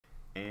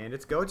And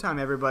it's go time,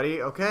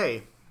 everybody.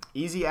 Okay,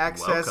 Easy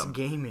Access Welcome.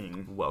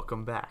 Gaming.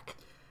 Welcome back.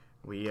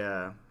 We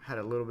had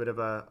a little bit of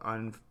a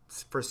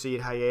unforeseen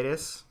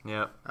hiatus.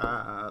 Yep.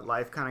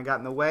 Life kind of got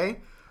in the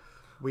way.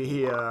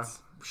 We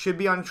should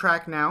be on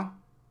track now.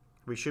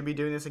 We should be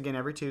doing this again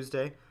every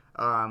Tuesday.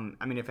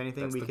 If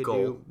anything, That's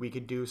we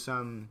could do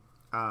some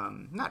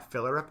not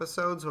filler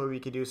episodes, but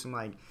we could do some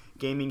like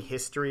gaming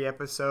history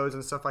episodes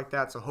and stuff like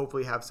that. So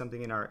hopefully, have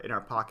something in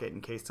our pocket in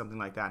case something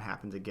like that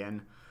happens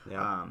again.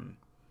 Yeah.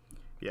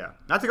 Yeah,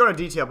 not to go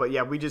into detail, but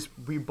yeah, we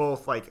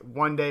both, like,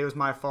 one day it was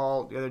my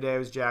fault, the other day it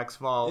was Jack's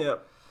fault.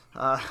 Yep.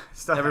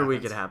 Stuff Every happens.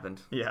 week it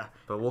happened. Yeah.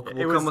 But we'll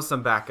come with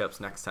some backups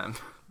next time.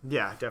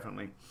 Yeah,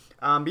 definitely.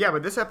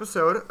 But this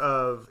episode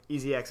of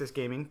Easy Access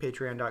Gaming,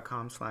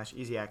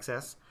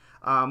 patreon.com/easyaccess,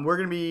 we're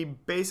going to be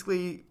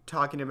basically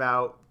talking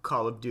about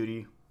Call of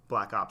Duty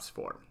Black Ops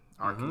 4.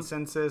 Our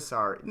consensus,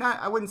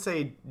 I wouldn't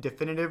say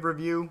definitive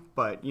review,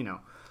 but, you know,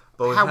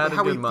 But we've had a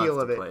good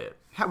month to play it.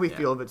 How we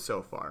feel of it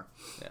so far.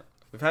 Yeah.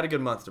 We've had a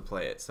good month to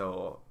play it,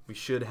 so we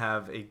should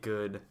have a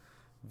good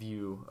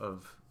view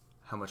of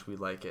how much we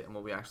like it and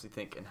what we actually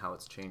think and how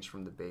it's changed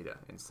from the beta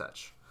and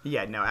such.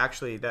 Yeah, no,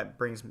 actually, that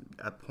brings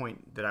a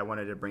point that I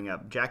wanted to bring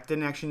up. Jack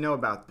didn't actually know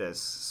about this,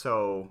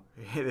 so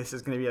this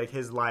is going to be like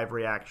his live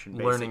reaction,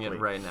 basically. Learning it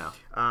right now.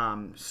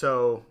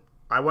 So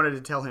I wanted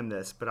to tell him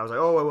this, but I was like,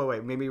 oh,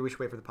 wait, maybe we should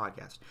wait for the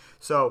podcast.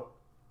 So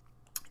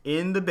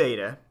in the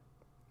beta,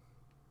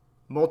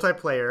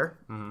 multiplayer,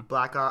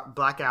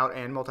 Blackout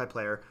and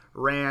multiplayer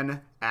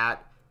ran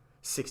at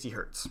 60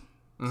 hertz.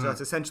 So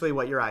that's essentially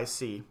what your eyes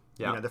see.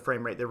 Yeah. You know, the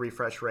frame rate, the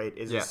refresh rate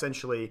is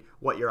essentially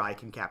what your eye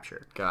can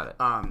capture. Got it.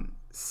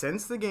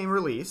 Since the game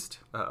released,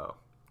 Uh-oh.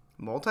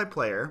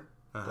 multiplayer,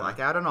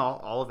 Blackout and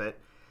all of it,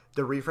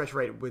 the refresh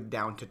rate went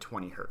down to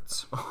 20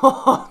 hertz.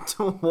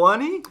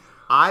 20?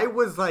 I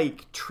was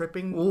like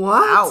tripping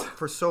out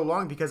for so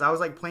long because I was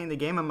like playing the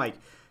game. I'm like,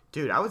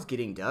 dude, I was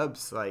getting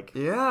dubs. Like,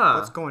 Yeah.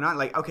 what's going on?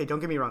 Like, okay, don't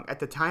get me wrong. At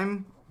the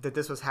time that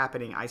this was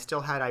happening, I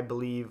still had, I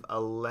believe,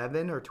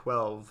 11 or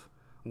 12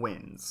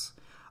 wins.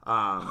 But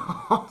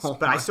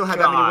I still had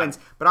that many wins.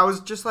 But I was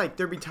just like,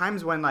 there'd be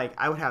times when like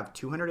I would have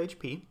 200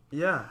 HP.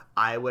 Yeah.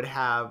 I would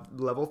have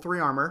level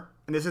 3 armor.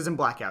 And this is in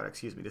Blackout,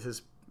 excuse me. This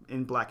is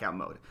in Blackout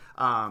mode.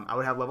 I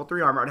would have level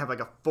 3 armor. I'd have like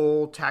a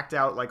full tacked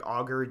out like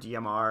auger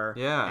DMR.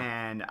 Yeah.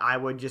 And I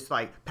would just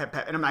like pep.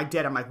 And I'm like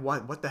dead. I'm like,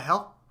 what the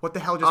hell? What the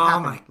hell just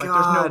happened? My Like, there's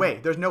no God. way.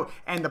 There's no.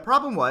 And the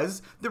problem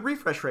was the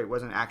refresh rate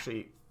wasn't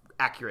actually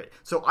accurate.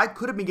 So I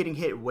could have been getting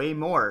hit way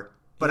more,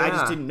 but I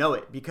just Yeah. didn't know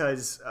it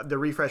because the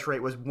refresh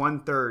rate was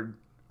 1/3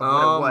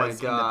 of what it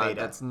was my God. in the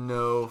beta. That's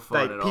no fun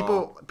Like at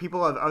all.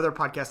 people of other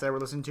podcasts that I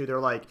would listen to, they're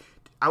like,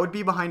 I would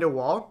be behind a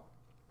wall,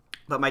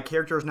 but my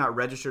character is not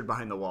registered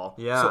behind the wall.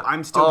 Yeah. So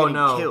I'm still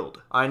getting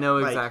killed. I know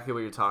Like, exactly what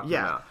you're talking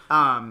Yeah.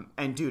 about.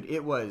 And dude,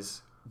 it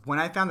was when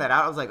I found that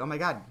out, I was like, oh my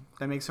God,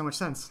 that makes so much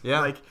sense.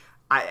 Yeah. Like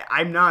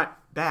I'm not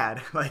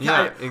bad. Like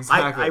Yeah,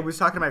 exactly. I was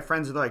talking to my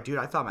friends and they're like, dude,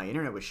 I thought my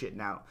internet was shitting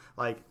out.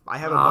 Like I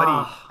have a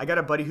buddy, I got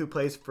a buddy who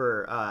plays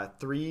for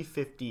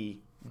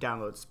 350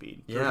 download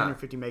speed,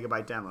 350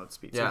 megabyte download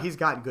speed. So Yeah. he's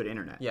got good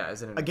internet. Yeah,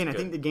 his internet's Again, I good.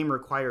 think the game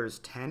requires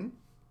 10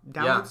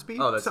 download Yeah. speed,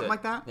 Oh, that's something it.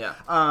 like that. Yeah.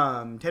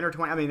 10 or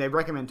 20. I mean, they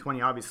recommend 20,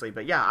 obviously,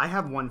 but yeah, I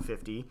have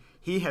 150.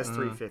 He has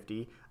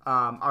 350.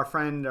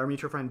 Our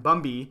mutual friend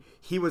Bumby,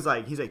 he's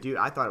like, dude,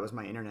 I thought it was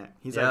my internet.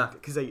 He's Yeah.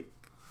 like,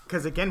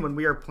 because again, when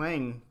we were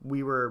playing,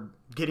 we were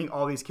getting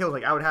all these kills.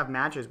 Like I would have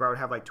matches where I would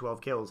have like 12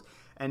 kills,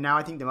 and now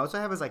I think the most I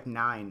have is like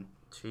 9.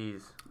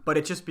 Jeez. But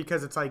it's just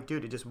because it's like,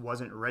 dude, it just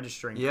wasn't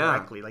registering Yeah.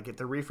 correctly. Like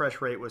the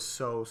refresh rate was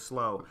so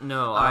slow.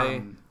 No,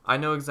 I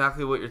know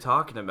exactly what you're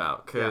talking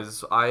about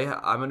because I'm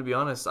going to be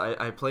honest.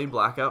 I played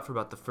Blackout for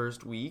about the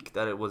first week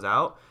that it was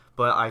out,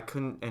 but I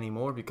couldn't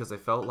anymore because I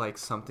felt like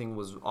something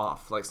was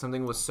off. Like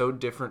something was so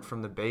different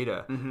from the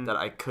beta that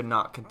I could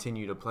not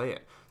continue to play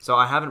it. So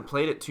I haven't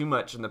played it too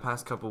much in the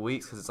past couple of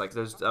weeks because it's like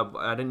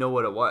I didn't know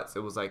what it was.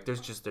 It was like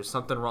there's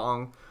something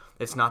wrong.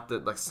 It's not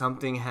that like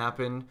something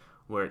happened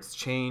where it's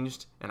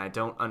changed and I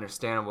don't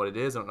understand what it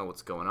is. I don't know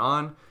what's going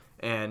on.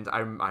 And I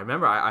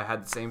remember I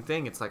had the same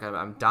thing. It's like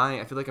I'm dying.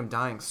 I feel like I'm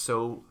dying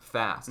so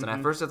fast. And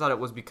at first I thought it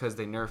was because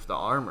they nerfed the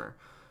armor.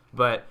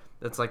 But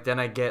it's like then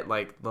I get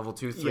like level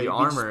 2, 3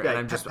 armor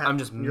and I'm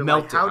just You're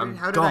melted. Like,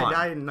 how did gone. I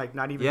die in like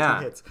not even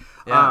 2 hits?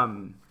 Yeah.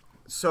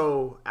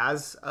 So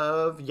as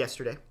of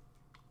yesterday,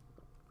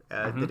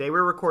 the day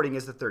we're recording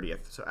is the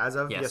 30th. So as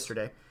of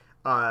yesterday,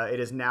 it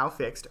is now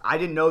fixed. I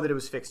didn't know that it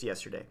was fixed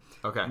yesterday.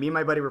 Okay. Me and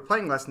my buddy were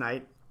playing last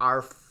night.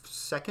 Our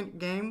second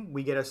game,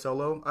 we get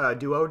a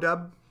duo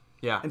dub.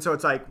 Yeah. And so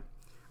it's like,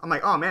 I'm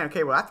like, oh man,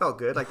 okay, well that felt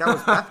good. Like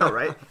that felt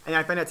right. And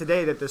I found out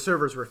today that the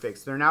servers were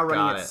fixed. They're now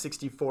running at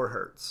 64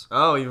 hertz.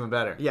 Oh, even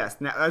better. Yes.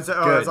 Now, I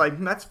was like,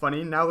 that's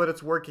funny. Now that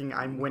it's working,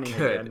 I'm winning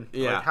Good. again.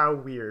 Yeah. Like how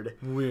weird.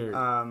 Weird.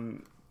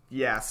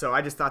 Yeah. So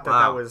I just thought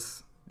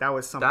that That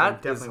was something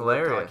That is definitely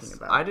worth hilarious. talking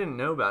about. I didn't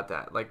know about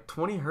that. Like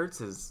 20 hertz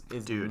is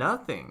Dude,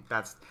 nothing.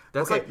 That's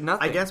okay, like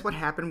nothing. I guess what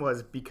happened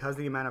was because of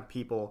the amount of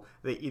people,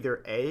 they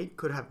either A,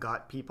 could have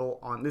got people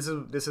on. This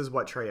is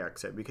what Treyarch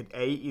said. We could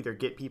A, either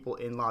get people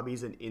in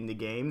lobbies and in the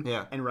game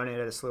and run it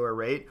at a slower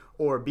rate,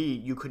 or B,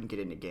 you couldn't get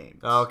into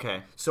games.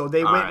 Okay. So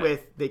they went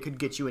with they could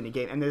get you in a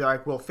game, and they're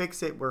like, "We'll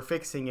fix it. We're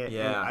fixing it."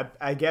 Yeah. And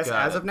I guess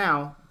as of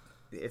now,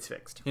 it's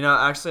fixed. You know,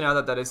 actually, now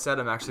that is said,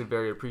 I'm actually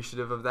very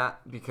appreciative of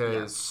that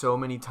because so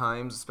many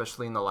times,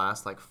 especially in the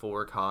last like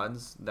 4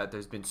 CODs, that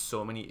there's been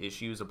so many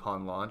issues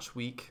upon launch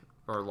week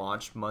or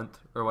launch month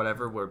or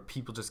whatever where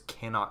people just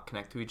cannot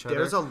connect to each other.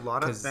 There's a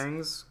lot of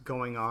things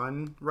going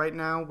on right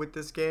now with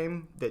this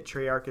game that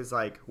Treyarch is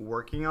like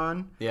working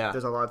on. Yeah.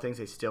 There's a lot of things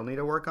they still need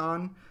to work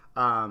on.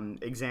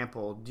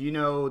 Example, do you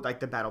know like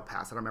the battle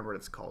pass? I don't remember what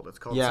it's called. It's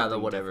called something the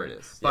whatever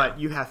different. it is. But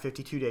you have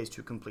 52 days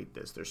to complete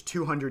this. There's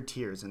 200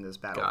 tiers in this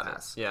battle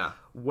pass. Yeah.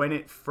 When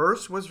it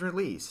first was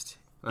released,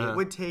 it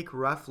would take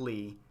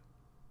roughly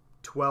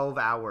 12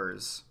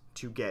 hours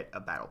to get a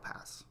battle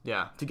pass.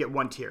 Yeah. To get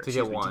one tier. To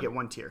get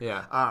one tier.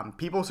 Yeah.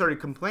 People started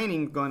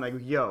complaining, going like,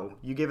 "Yo,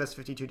 you gave us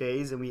 52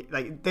 days," and we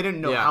like they didn't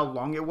know how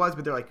long it was,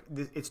 but they're like,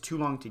 "It's too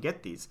long to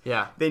get these."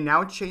 Yeah. They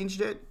now changed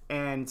it,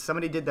 and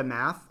somebody did the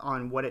math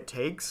on what it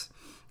takes,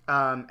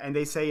 and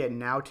they say it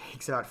now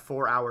takes about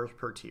 4 hours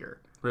per tier.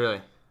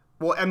 Really?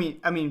 Well, I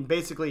mean,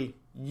 basically,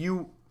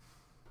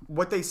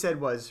 what they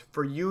said was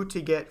for you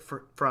to get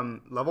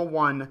from level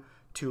 1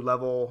 to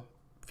level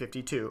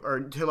 52 or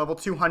to level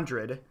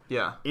 200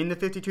 in the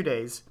 52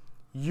 days,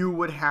 you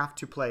would have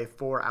to play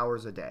 4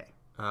 hours a day.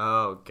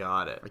 Oh,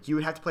 got it. Like you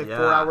would have to play 4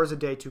 hours a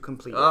day to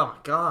complete it. Oh my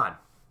god.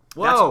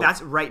 Whoa.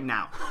 That's right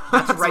now.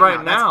 That's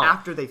right now. That's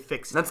after they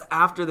fixed it. That's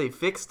after they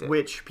fixed it.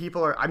 Which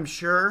people are, I'm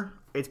sure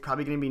it's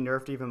probably going to be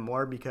nerfed even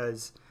more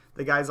because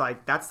the guy's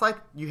like, that's like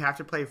you have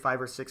to play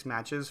 5 or 6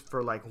 matches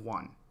for like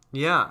 1.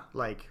 Yeah.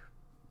 Like,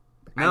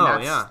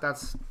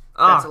 That's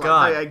oh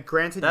god. Like,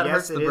 granted, that yes,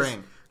 hurts the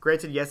brain.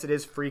 Granted, yes, it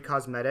is free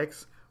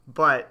cosmetics,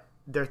 but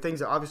there are things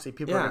that obviously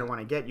people are Yeah. going to want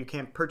to get. You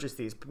can't purchase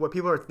these. What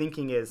people are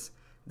thinking is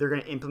they're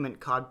going to implement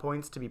COD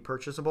points to be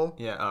purchasable.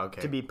 Yeah. Oh,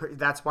 okay.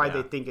 That's why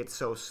they think it's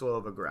so slow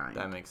of a grind.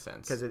 That makes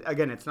sense. Because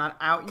again, it's not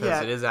out yet.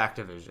 Because it is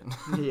Activision.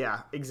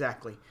 Yeah,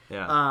 exactly.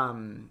 Yeah.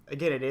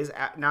 Again, it is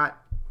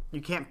not.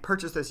 You can't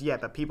purchase this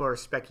yet, but people are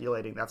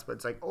speculating. That's what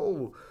it's like.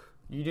 Oh,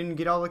 you didn't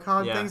get all the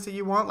COD things that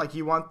you want. Like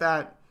you want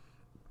that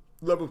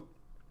level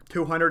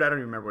 200. I don't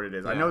even remember what it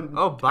is. Yeah. I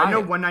know. I know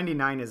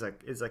 199 is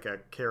like a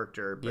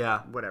character.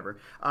 But whatever.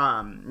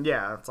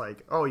 Yeah. It's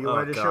like, oh, you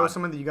wanted to show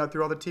someone that you got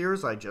through all the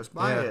tiers. Like just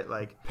buy it.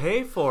 Like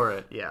pay for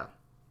it. Yeah.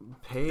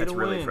 Pay That's to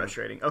really win.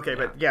 frustrating. Okay,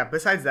 but yeah.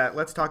 Besides that,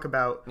 let's talk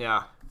about.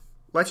 Yeah.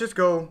 Let's just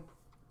go.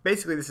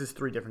 Basically, this is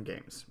 3 different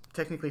games.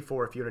 Technically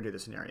 4 if you want to do the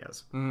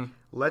scenarios.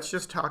 Let's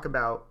just talk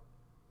about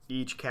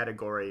each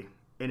category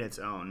in its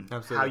own.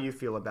 Absolutely. How you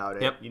feel about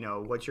it. Yep. You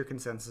know, what's your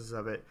consensus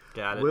of it.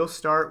 Got it. We'll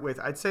start with,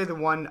 I'd say the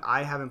one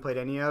I haven't played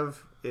any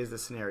of is the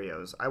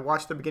scenarios. I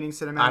watched the beginning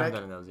cinematic. I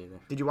haven't done those either.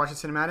 Did you watch the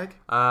cinematic?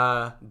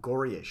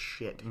 Gory as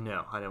shit.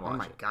 No, I didn't watch it. Oh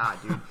my god,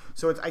 dude.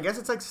 So I guess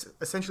it's like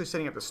essentially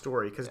setting up the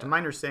story because to my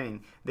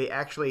understanding, they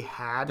actually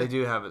had... They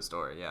do have a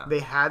story, yeah. They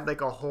had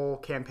like a whole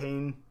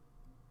campaign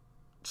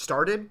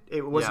started.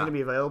 It wasn't going to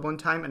be available in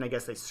time, and I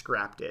guess they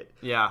scrapped it.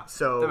 Yeah,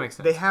 So that makes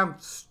sense. they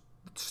have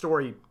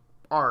story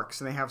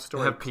arcs and they have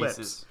story clips.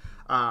 Pieces.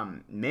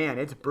 Man,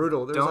 it's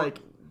brutal. There's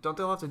don't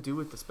they all have to do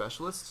with the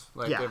specialists?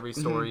 Like Yeah. every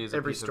story is a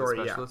Every piece story,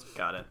 of the yeah. specialist?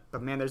 Got it.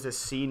 but man, there's this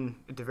scene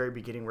at the very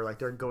beginning where like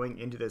they're going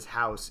into this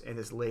house and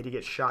this lady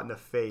gets shot in the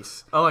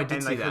face. Oh, I did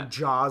and see like her that.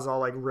 jaws all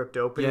like ripped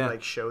open and Yeah.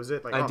 like shows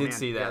it. Like I oh, did man,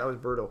 see that. Yeah, that was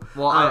brutal.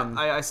 Well,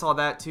 I saw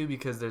that too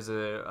because there's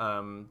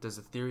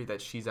a theory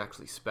that she's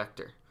actually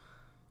Spectre.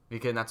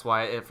 Because that's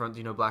why from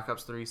Black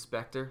Ops 3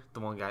 Spectre, the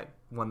one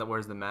that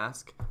wears the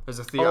mask. There's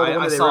a theory. Oh, the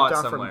one I that they saw ripped it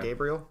off somewhere. from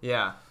Gabriel.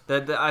 Yeah,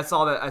 I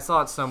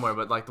saw it somewhere,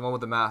 but like the one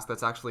with the mask,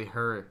 that's actually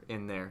her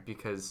in there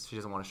because she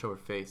doesn't want to show her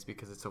face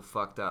because it's so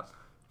fucked up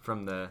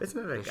from the. Isn't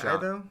it a the guy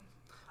shot. Or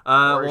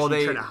Well, is she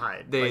they trying to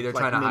hide? they're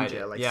trying to ninja, hide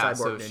it. like Yeah, cyborg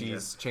so ninja.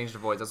 she's changed her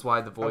voice. That's why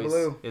the voice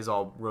Blue. is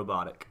all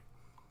robotic.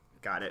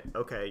 Got it.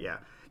 Okay, yeah.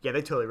 Yeah,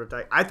 they totally ripped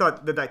that. I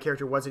thought that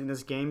character wasn't in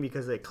this game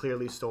because they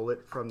clearly stole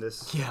it from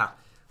this. Yeah.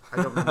 I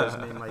don't remember his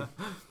name, like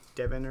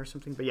Devin or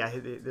something. But yeah,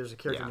 there's a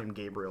character Yeah. named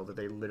Gabriel that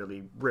they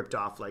literally ripped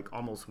off like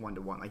almost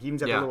 1-to-1. Like he even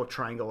got Yeah. the little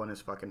triangle on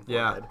his fucking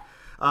Yeah.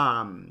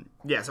 forehead.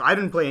 Yeah, so I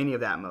didn't play any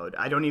of that mode.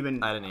 I didn't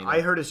either. I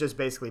heard it's just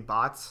basically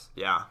bots.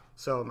 Yeah.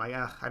 So I'm like,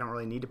 I don't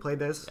really need to play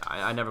this.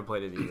 I never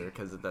played it either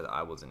because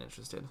I wasn't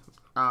interested.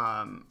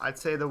 I'd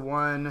say the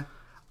one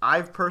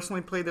I've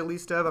personally played the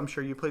least of, I'm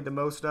sure you played the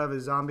most of,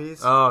 is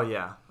Zombies. Oh,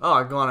 yeah. Oh,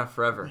 I've gone on it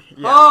forever.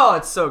 Yeah. Oh,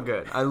 it's so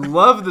good. I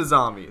love the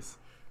zombies.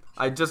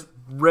 I just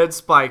red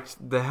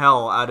spiked the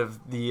hell out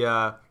of the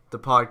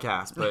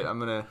podcast, but I'm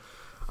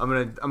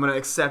gonna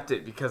accept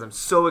it because I'm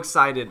so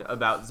excited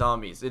about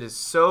zombies. It is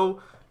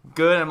so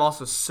good. I'm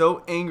also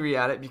so angry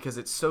at it because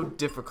it's so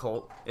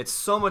difficult. It's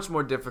so much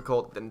more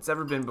difficult than it's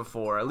ever been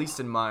before, at least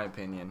in my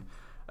opinion.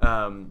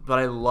 But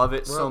I love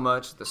it so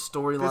much. The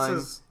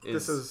storyline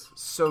this is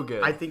so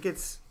good. I think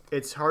it's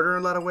harder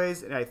in a lot of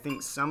ways, and I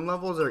think some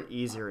levels are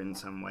easier in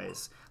some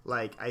ways.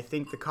 Like, I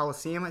think the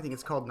Colosseum, I think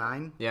it's called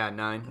 9. Yeah,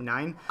 9.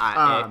 9.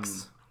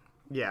 X.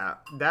 Yeah,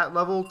 that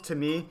level to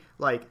me,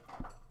 like,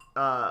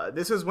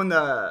 this was when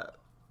the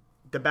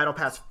Battle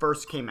Pass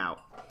first came out.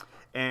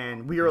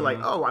 And we were like,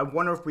 oh, I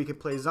wonder if we could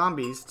play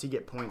zombies to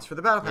get points for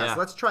the Battle Pass. Yeah.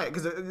 Let's try it.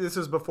 Because this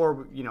was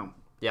before,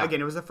 Yeah.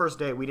 Again, it was the first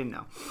day. We didn't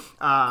know.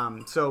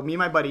 So me and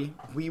my buddy,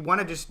 we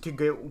wanted just to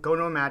go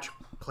to a match,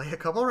 play a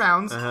couple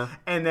rounds,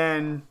 and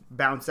then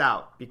bounce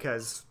out.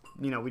 Because,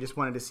 we just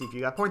wanted to see if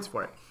you got points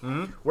for it.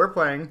 Mm-hmm. We're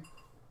playing,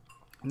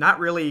 not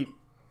really...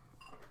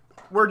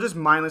 We're just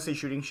mindlessly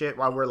shooting shit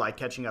while we're, like,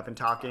 catching up and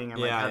talking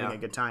and, like, having a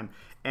good time.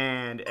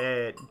 And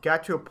it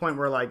got to a point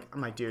where, like,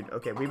 I'm like, dude,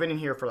 okay, we've been in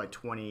here for, like,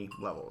 20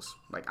 levels.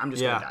 Like, I'm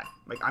just going to die.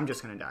 Like, I'm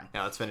just going to die.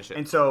 Yeah, let's finish it.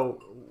 And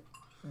so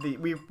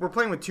we're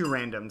playing with 2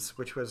 randoms,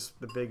 which was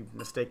the big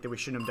mistake that we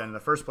shouldn't have done in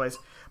the first place.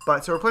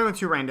 But so we're playing with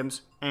 2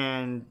 randoms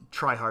and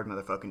try hard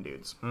motherfucking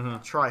dudes.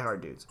 Mm-hmm. Try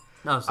hard dudes.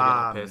 No, so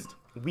getting pissed.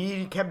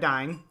 We kept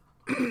dying,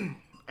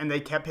 and they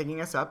kept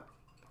picking us up.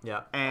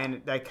 Yeah.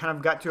 And that kind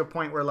of got to a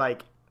point where,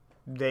 like,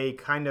 they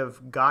kind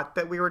of got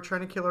that we were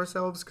trying to kill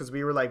ourselves because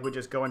we were like, would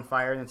just go and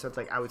fire. And so it's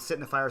like, I would sit in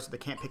the fire so they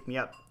can't pick me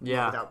up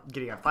without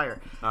getting on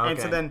fire. Okay. And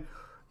so then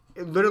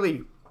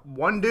literally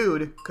one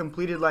dude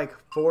completed like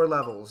 4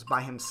 levels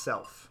by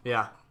himself.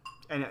 Yeah.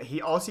 And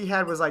all he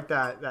had was like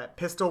that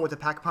pistol with the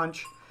pack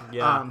punch.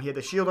 Yeah. He had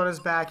the shield on his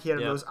back. He had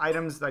those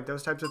items, like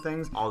those types of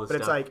things. All the stuff.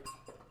 It's like,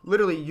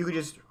 literally, you could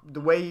just, the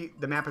way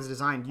the map is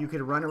designed, you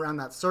could run around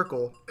that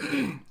circle.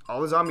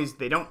 All the zombies,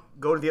 they don't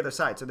go to the other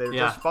side, so they're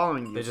just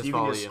following you. They just you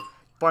follow can just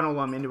funnel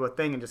them into a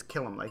thing and just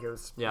kill them. Like,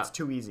 it's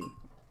too easy.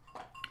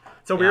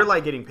 So we were,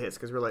 like, getting pissed,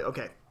 because we were like,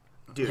 okay,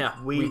 dude,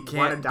 we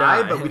want to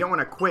die, but we don't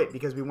want to quit,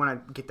 because we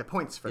want to get the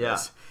points for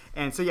this.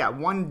 And so,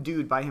 one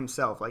dude by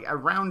himself, like,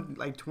 around,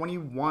 like,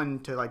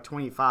 21 to, like,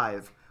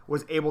 25,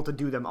 was able to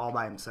do them all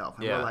by himself.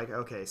 And we're like,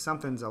 okay,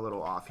 something's a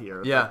little off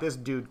here. Yeah. Like, this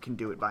dude can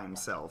do it by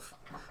himself.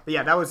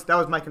 But that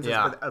was my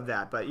concern of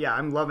that. But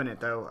I'm loving it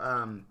though.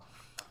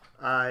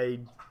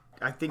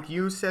 I think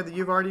you said that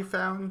you've already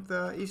found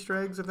the Easter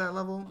eggs of that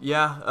level.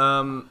 Yeah,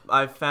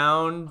 I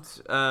found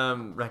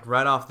like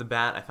right off the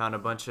bat, I found a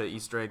bunch of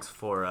Easter eggs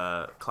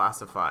for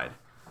Classified.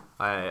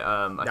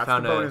 I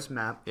found the bonus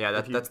map.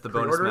 Yeah, that's the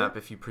bonus map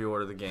if you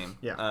pre-order the game.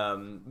 Yeah.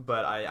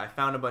 But I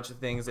found a bunch of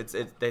things.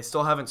 They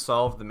still haven't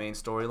solved the main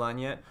storyline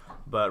yet.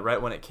 But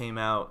right when it came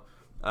out,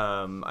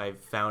 I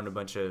found a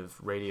bunch of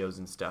radios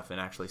and stuff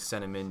and actually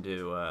sent them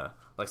into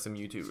like some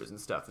YouTubers and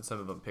stuff, and some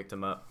of them picked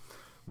them up.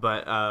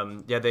 But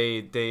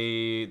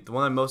the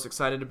one I'm most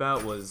excited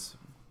about was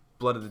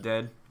Blood of the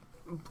Dead.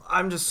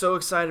 I'm just so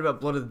excited about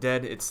Blood of the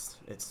Dead. It's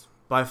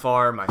by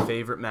far my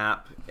favorite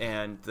map,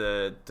 and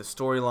the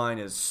storyline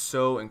is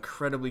so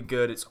incredibly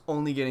good. It's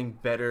only getting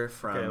better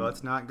from... Okay,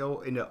 let's not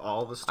go into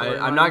all the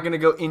storyline. I'm not going to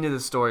go into the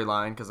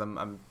storyline, because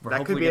we're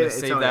hopefully going to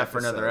save that for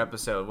another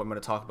episode where I'm going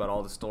to talk about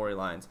all the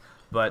storylines.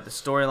 But the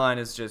storyline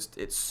is just,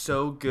 it's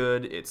so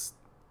good. It's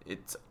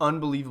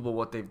unbelievable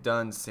what they've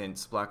done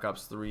since Black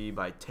Ops 3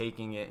 by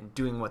taking it and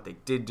doing what they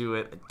did to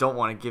it. I don't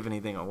want to give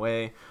anything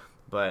away,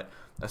 but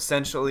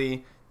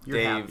essentially... You're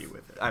happy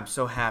with it. I'm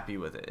so happy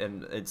with it,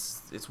 and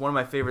it's one of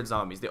my favorite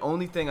zombies. The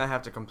only thing I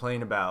have to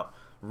complain about,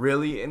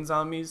 really, in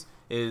zombies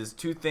is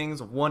 2 things.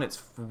 One,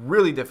 it's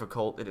really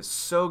difficult. It is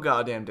so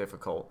goddamn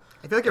difficult.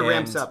 I feel like it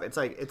ramps up. It's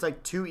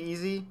like too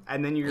easy,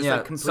 and then you're just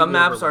like completely some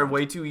maps overwhelmed. are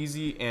way too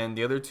easy, and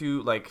the other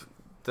 2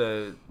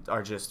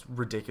 are just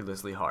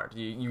ridiculously hard.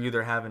 You're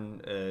either having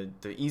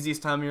the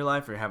easiest time of your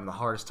life or you're having the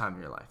hardest time of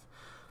your life.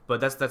 But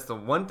that's the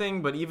one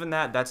thing, but even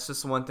that's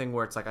just the one thing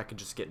where it's like I could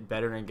just get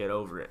better and get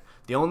over it.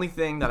 The only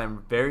thing that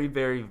I'm very,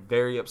 very,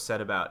 very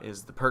upset about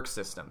is the perk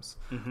systems,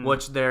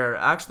 which they're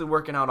actually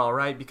working out all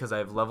right because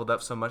I've leveled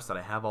up so much that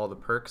I have all the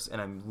perks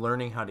and I'm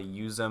learning how to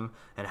use them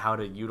and how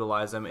to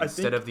utilize them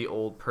instead of the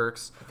old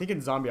perks. I think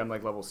in Zombie I'm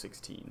like level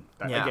 16.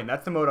 Again,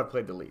 that's the mode I've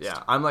played the least.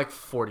 Yeah, I'm like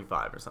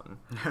 45 or something.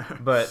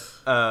 But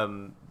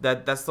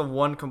that's the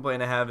one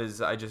complaint I have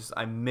is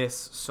I miss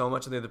so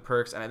much of the other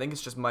perks, and I think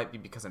it's just might be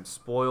because I'm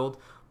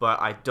spoiled. But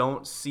I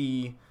don't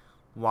see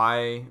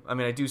why. I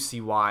mean, I do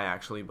see why,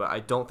 actually, but I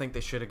don't think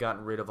they should have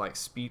gotten rid of, like,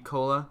 Speed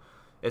Cola.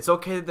 It's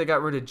okay that they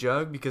got rid of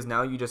Jug, because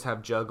now you just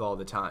have Jug all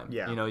the time.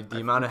 Yeah,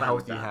 the amount of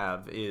health you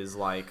have is,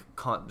 like,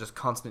 just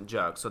constant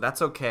Jug. So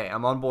that's okay.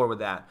 I'm on board with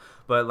that.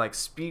 But, like,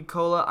 Speed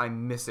Cola, I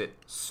miss it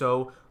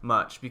so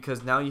much,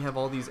 because now you have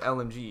all these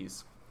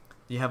LMGs.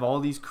 You have all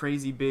these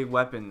crazy big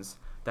weapons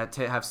that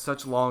have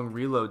such long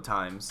reload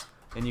times.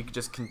 And you can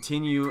just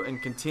continue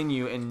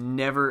and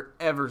never,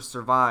 ever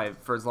survive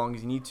for as long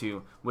as you need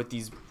to with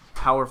these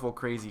powerful,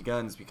 crazy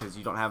guns because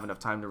you don't have enough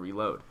time to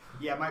reload.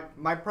 Yeah,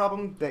 my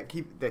problem that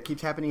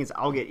keeps happening is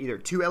I'll get either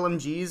 2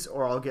 LMGs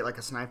or I'll get like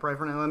a sniper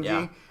rifle and an LMG.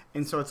 Yeah.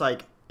 And so it's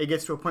like, it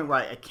gets to a point where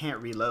I can't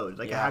reload.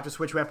 Like, I have to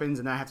switch weapons,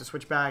 and then I have to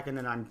switch back, and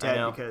then I'm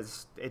dead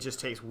because it just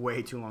takes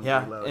way too long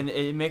to reload. And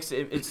it makes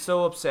it's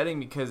so upsetting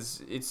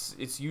because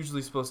it's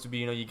usually supposed to be,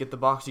 you get the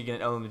box, you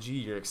get an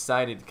LMG, you're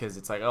excited because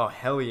it's like, oh,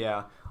 hell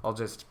yeah, I'll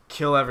just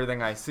kill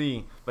everything I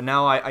see. But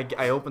now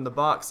I open the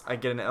box, I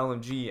get an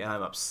LMG, and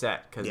I'm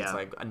upset because it's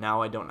like,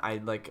 now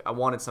I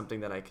wanted something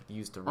that I could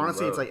use to reload.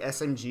 Honestly, it's like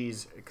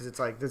SMGs because it's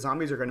like the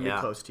zombies are going to be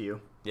close to you.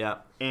 Yeah.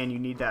 And you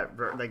need that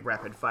like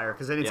rapid fire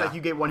because then it's like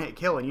you get one hit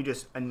kill and you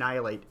just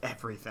annihilate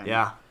everything.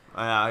 Yeah.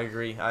 I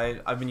agree.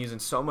 I've been using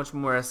so much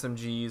more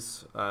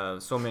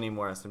SMGs, so many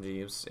more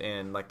SMGs,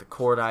 and like the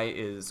Cordite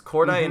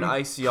and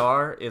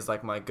ICR is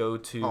like my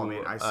go-to. Oh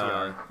man,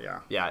 ICR,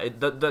 yeah.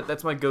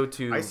 That's my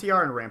go-to.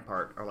 ICR and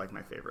Rampart are like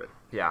my favorite.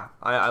 Yeah,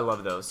 I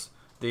love those.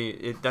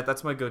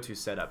 That's my go-to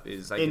setup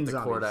is I get the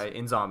Cordite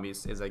in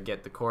zombies. Is I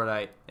get the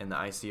Cordite and the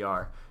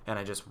ICR, and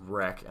I just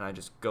wreck and I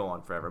just go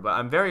on forever. But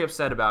I'm very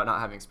upset about not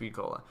having Speed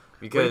Cola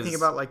because. What do you think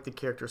about like the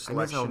character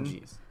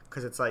selection?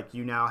 Because it's like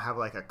you now have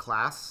like a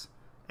class.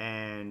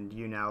 And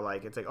you now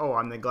like it's like, oh,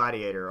 I'm the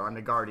gladiator or I'm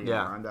the guardian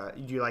or I'm the.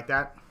 Do you like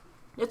that?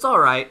 It's all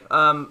right.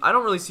 I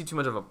don't really see too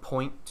much of a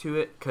point to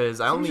it because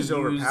I only use.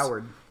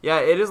 Overpowered. Yeah,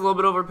 it is a little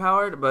bit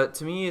overpowered, but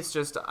to me, it's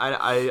just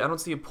I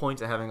don't see a point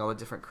to having all the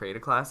different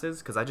creative classes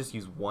because I just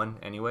use one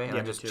anyway and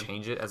I just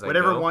change it as I go.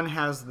 Whatever one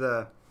has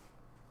the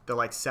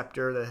like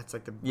scepter that hits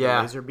like the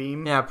laser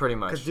beam. Yeah, pretty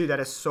much. Because dude,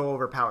 that is so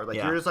overpowered. Like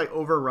you're just like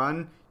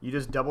overrun. You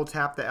just double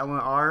tap the L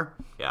and R.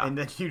 Yeah. And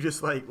then you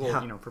just like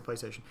for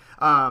PlayStation.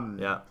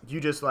 You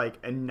just like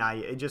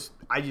annihilate.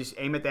 I just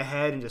aim at the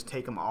head and just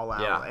take them all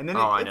out. Yeah. And then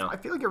I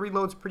feel like it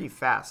reloads pretty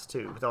fast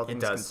too, with all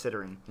things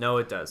considering. No,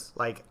 it does.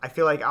 Like I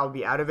feel like I'll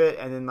be out of it,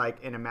 and then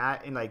like in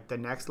like the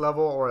next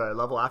level or a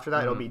level after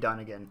that, it'll be done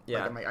again.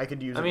 Yeah. Like, I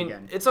could use it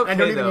again. It's okay. I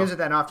don't even use it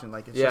that often.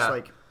 Like it's just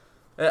like.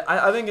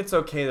 I think it's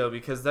okay though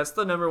because that's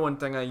the number one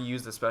thing I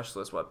use the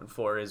specialist weapon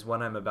for is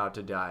when I'm about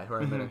to die or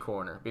I'm in a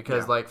corner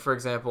because like for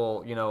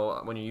example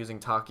when you're using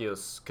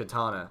Takio's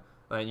katana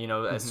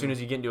as soon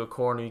as you get into a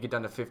corner you get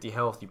down to 50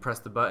 health you press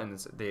the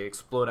buttons they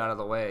explode out of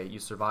the way you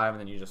survive and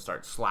then you just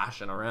start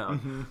slashing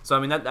around so I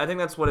mean I think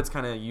that's what it's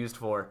kind of used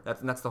for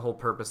that's the whole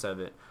purpose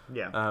of it.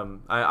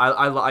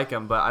 I like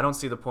them but I don't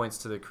see the points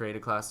to the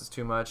creative classes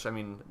too much. I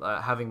mean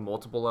having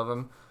multiple of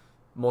them.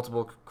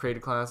 Multiple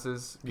creative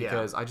classes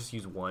because I just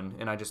use one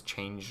and I just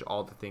change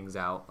all the things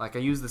out. Like I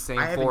use the same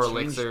 4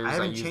 elixirs. I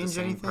haven't changed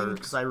anything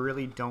because I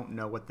really don't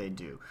know what they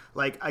do.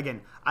 Like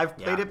again, I've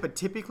played it, but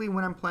typically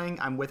when I'm playing,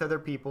 I'm with other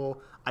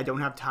people. I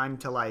don't have time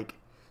to like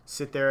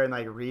sit there and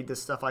like read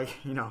this stuff. Like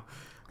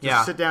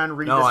just sit down,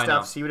 read this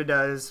stuff, see what it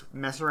does,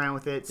 mess around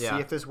with it, see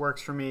if this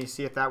works for me,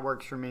 see if that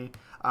works for me.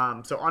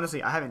 So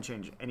honestly, I haven't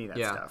changed any of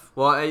that stuff.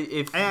 Well,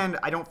 and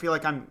I don't feel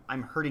like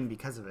I'm hurting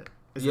because of it.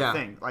 Is the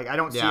thing. Like I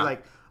don't see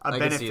like. A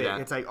benefit.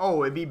 It's like,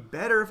 oh, it'd be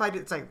better if I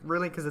did. It's like,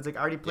 really? Because it's like, I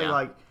already play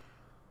like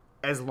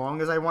as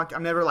long as I want.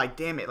 I'm never like,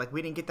 damn it, like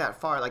we didn't get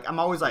that far. Like I'm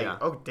always like,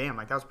 oh, damn,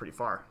 like that was pretty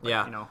far.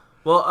 Like,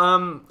 Well,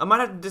 I might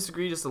have to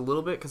disagree just a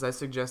little bit because I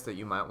suggest that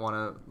you might want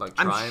to like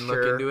try and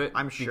look into it.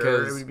 I'm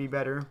sure it would be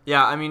better.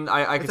 Yeah, I mean,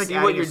 I can see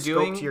what you're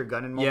doing. To your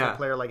gun in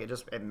multiplayer, like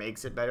it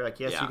makes it better. Like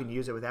yes, you can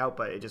use it without,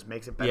 but it just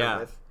makes it better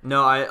with.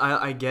 No,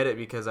 I get it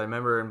because I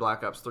remember in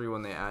Black Ops 3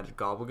 when they added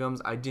gobblegums,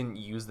 I didn't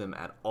use them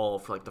at all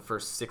for like the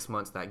first 6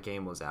 months that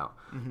game was out.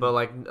 But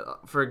like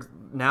for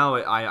now,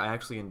 I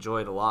actually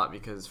enjoy it a lot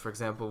because, for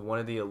example, one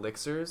of the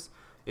elixirs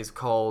is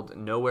called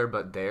Nowhere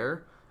But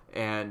There.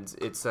 And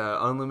it's an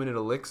unlimited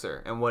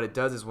elixir. And what it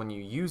does is when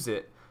you use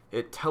it,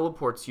 it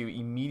teleports you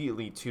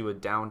immediately to a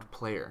downed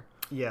player.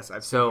 Yes,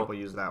 I've seen people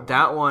use that one.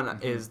 That one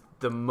is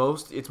the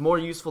most... It's more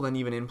useful than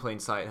even In Plain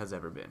Sight has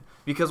ever been.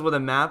 Because with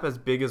a map as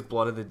big as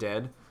Blood of the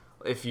Dead,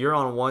 if you're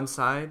on one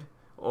side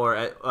or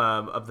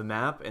of the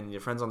map and your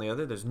friend's on the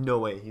other, there's no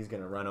way he's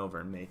going to run over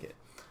and make it.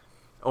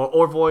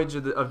 Or Voyage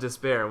of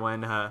Despair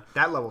when...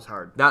 that level's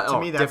hard. To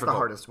me, that's difficult. The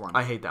hardest one.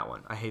 I hate that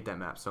one. I hate that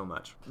map so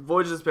much.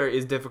 Voyage of Despair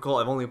is difficult.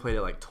 I've only played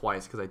it like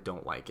twice because I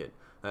don't like it.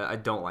 I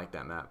don't like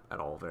that map at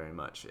all very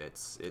much.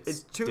 It's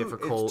too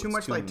difficult. It's too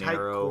much like tight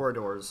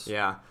corridors.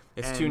 Yeah.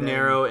 It's too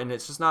narrow and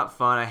it's just not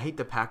fun. I hate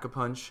the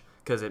Pack-a-Punch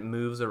because it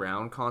moves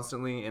around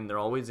constantly and they're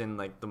always in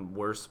like the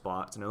worst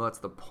spots. I know that's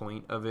the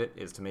point of it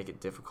is to make it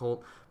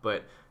difficult,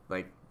 but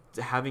like...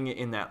 having it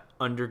in that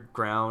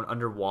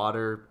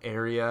underwater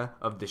area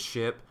of the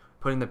ship,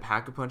 putting the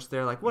Pack-a-Punch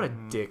there, like what a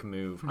dick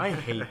move. I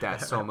hate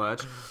that so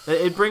much.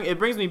 It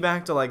brings me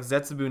back to like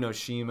Zetsubu no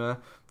Shima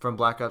from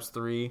Black Ops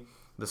 3,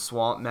 the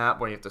swamp map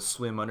where you have to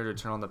swim under to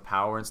turn on the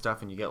power and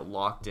stuff and you get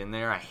locked in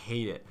there. I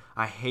hate it.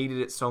 I hated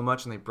it so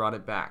much and they brought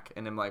it back.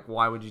 And I'm like,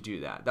 why would you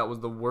do that? That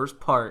was the worst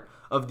part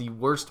of the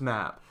worst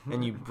map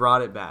and you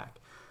brought it back.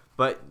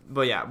 But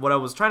yeah, what I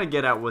was trying to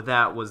get at with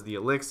that was the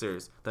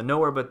elixirs. The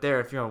Nowhere But There,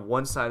 if you're on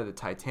one side of the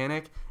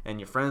Titanic and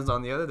your friend's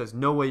on the other, there's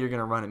no way you're going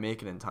to run and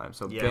make it in time.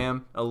 So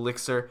bam,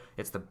 elixir.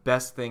 It's the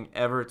best thing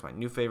ever. It's my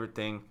new favorite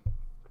thing.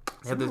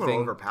 It's a little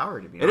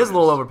overpowered, to be honest. It is a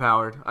little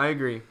overpowered. I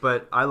agree.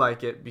 But I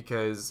like it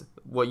because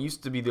what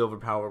used to be the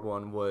overpowered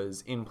one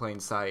was In Plain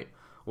Sight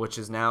which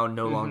is now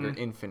no longer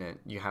infinite.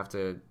 You have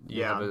to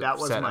have a that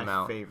was set my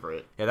amount.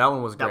 favorite. Yeah, that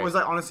one was great. That was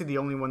like honestly the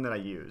only one that I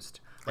used.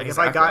 Like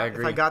Exactly, I if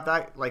agree. I got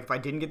that, like if I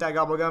didn't get that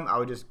gobblegum, I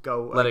would just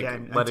go let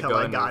again it until go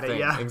I into got the it. thing.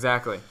 Yeah,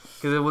 Exactly,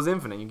 because it was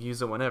infinite. You could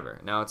use it whenever.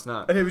 Now it's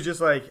not. and it was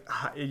just like,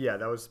 yeah,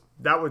 that was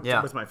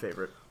my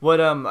favorite. What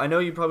I know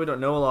you probably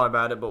don't know a lot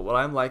about it, but what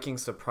I'm liking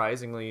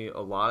surprisingly a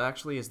lot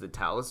actually is the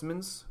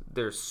talismans.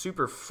 They're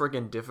super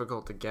friggin'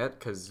 difficult to get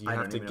because you I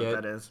have don't to even know get.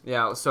 what that is.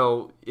 Yeah,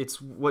 so it's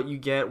what you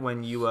get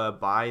when you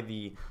buy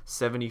the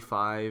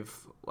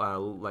 75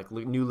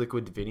 new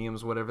liquid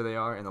diviniums, whatever they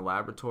are, in the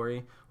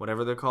laboratory,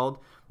 whatever they're called.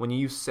 When you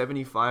use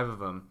 75 of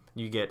them,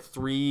 you get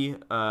 3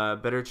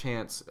 better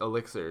chance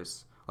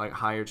elixirs, like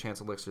higher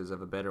chance elixirs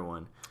of a better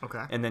one.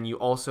 Okay. And then you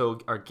also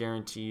are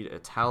guaranteed a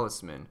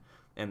talisman.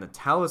 And the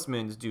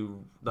talismans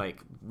do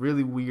like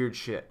really weird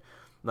shit.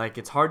 Like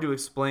it's hard to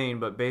explain,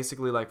 but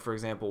basically, like for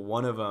example,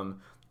 one of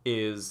them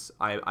is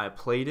I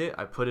played it,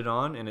 I put it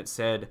on, and it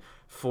said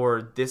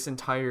for this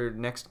entire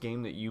next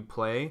game that you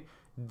play,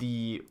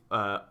 the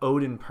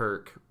Odin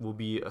perk will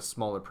be a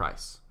smaller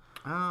price.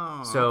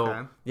 Oh, So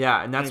okay.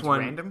 yeah, and that's it's one.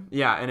 random?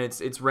 Yeah, and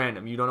it's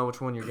random. You don't know which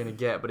one you're gonna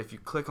get, but if you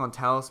click on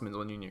talismans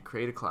when you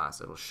create a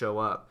class, it'll show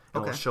up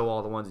and it'll Okay. show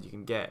all the ones that you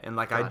can get. And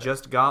like I Got it.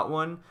 just got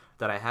one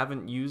that I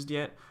haven't used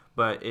yet,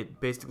 but it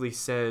basically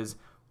says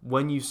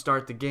when you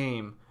start the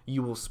game,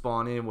 you will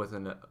spawn in with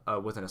an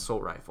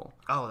assault rifle.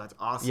 Oh, that's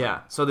awesome.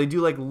 Yeah, so they do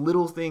like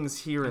little things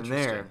here and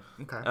there.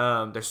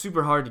 Okay. They're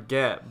super hard to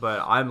get, but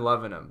I'm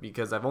loving them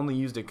because I've only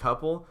used a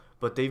couple,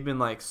 but they've been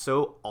like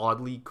so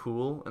oddly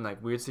cool in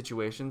like weird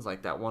situations,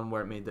 like that one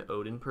where it made the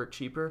Odin perk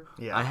cheaper.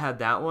 Yeah. I had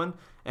that one,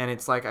 and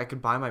it's like I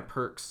could buy my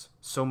perks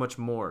so much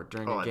more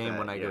during Oh, a I game bet,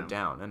 when I go yeah.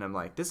 down, and I'm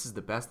like, this is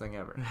the best thing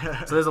ever.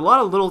 So there's a lot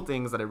of little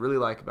things that I really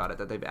like about it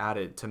that they've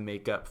added to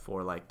make up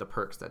for like the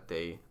perks that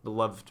the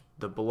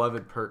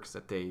beloved perks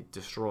that they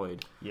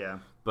destroyed. Yeah.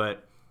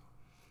 But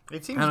It I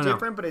seems don't know.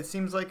 different, but it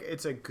seems like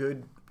it's a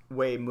good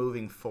way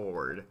moving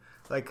forward.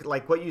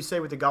 Like what you say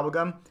with the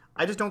gobblegum,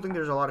 I just don't think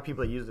there's a lot of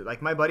people that use it.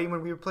 Like my buddy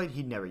when we played,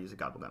 he'd never use a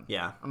gobblegum.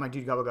 yeah, I'm like,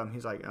 dude, gobblegum.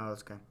 He's like, oh,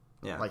 that's okay.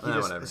 yeah, Like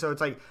whatever. so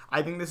it's like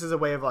I think this is a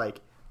way of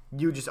like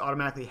you just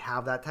automatically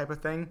have that type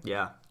of thing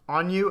Yeah.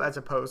 on you as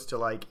opposed to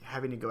like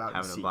having to go out and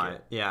Having to seek buy it.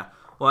 it. Yeah.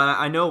 Well, and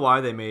I know why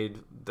they made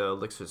the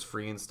elixirs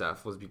free and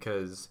stuff was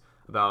because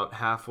about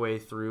halfway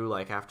through,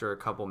 like after a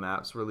couple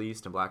maps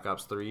released in Black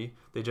Ops 3,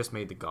 they just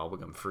made the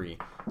gobblegum free.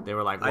 They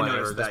were like, I whatever,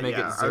 noticed just that. make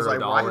Yeah. it I was like,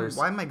 $0.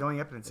 why am I going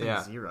up and saying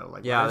Yeah. zero?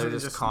 Like, Yeah, why they're isn't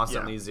it just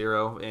constantly yeah.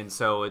 0, and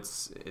so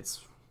it's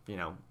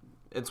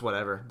it's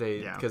whatever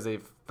Yeah. because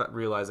they've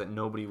realized that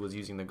nobody was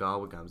using the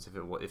gobblegums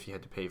if you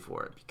had to pay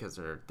for it because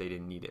they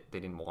didn't need it,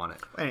 they didn't want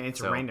it. And it's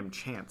So- a random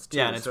chance too.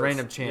 Yeah, and it's so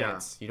random yeah.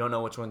 chance. You don't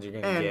know which ones you're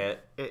gonna And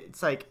get.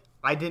 it's like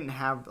I didn't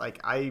have like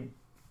I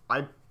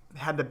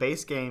had the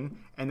base game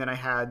and then I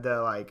had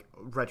the like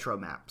retro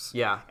maps.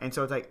 Yeah. And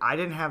so it's like I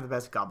didn't have the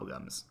best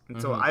gobblegums.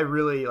 And so Mm-hmm. I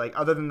really like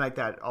other than like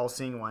that all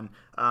seeing one,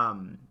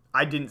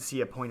 I didn't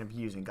see a point of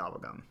using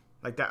gobblegum.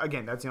 Like that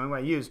again, that's the only one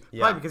I used.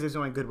 Yeah. Probably because it was the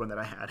only good one that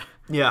I had.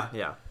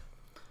 Yeah,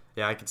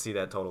 I can see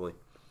that totally.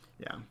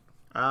 Yeah.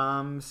 So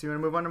you want to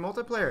move on to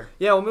multiplayer?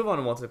 Yeah, we'll move on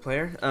to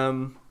multiplayer.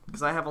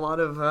 Because I have a lot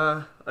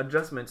of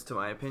adjustments to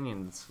my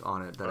opinions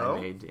on it that Oh.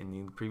 I made in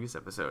the previous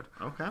episode.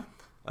 Okay.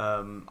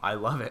 I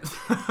love it.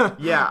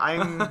 Yeah,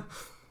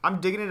 I'm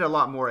digging it a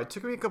lot more. It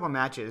took me a couple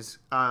matches,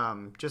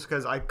 just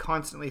because I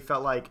constantly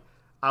felt like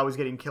I was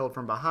getting killed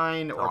from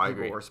behind, or I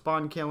people agree. were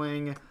spawn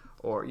killing,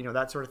 or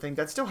that sort of thing.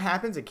 That still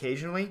happens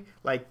occasionally.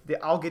 Like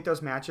I'll get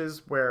those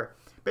matches where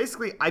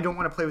basically I don't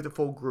want to play with a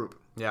full group.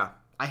 Yeah.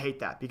 I hate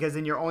that because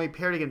then you're only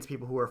paired against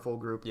people who are full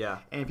group. Yeah.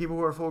 And people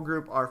who are full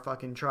group are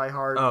fucking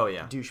tryhard Oh,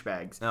 yeah.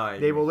 douchebags. No, I They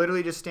agree. will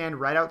literally just stand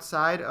right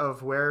outside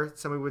of where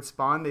somebody would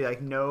spawn. They like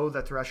know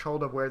the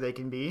threshold of where they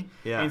can be.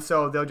 Yeah. And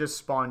so they'll just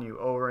spawn you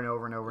over and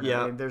over and over and Yeah.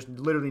 over. And there's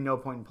literally no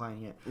point in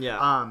playing it.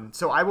 Yeah.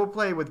 So I will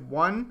play with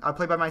one. I'll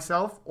play by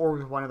myself or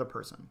with one other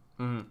person.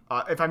 Mhm.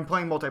 If I'm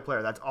playing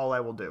multiplayer, that's all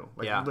I will do.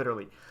 Like Yeah.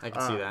 literally. I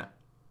can see that.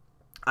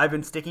 I've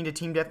been sticking to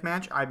team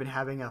deathmatch. I've been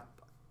having a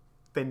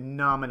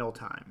phenomenal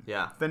time.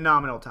 Yeah.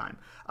 Phenomenal time.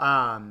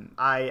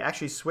 I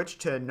actually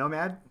switched to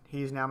Nomad.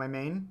 He's now my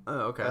main. Oh,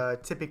 okay.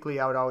 Typically,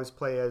 I would always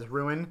play as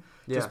Ruin,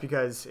 Yeah. just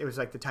because it was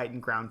like the Titan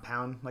ground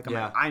pound. Like I'm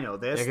Yeah. like, I know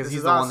this. Yeah, because This he's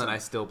is the awesome. one that I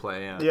still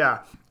play, yeah. Yeah.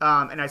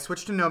 And I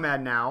switched to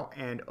Nomad now,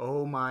 and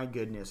oh my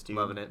goodness, dude.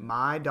 Loving it.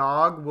 My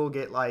dog will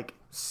get like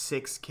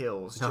 6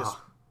 kills.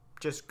 Oh.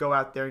 Just go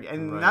out there. And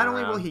Running not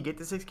only will around. he get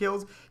the 6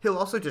 kills, he'll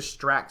also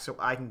distract so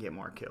I can get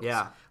more kills.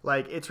 Yeah.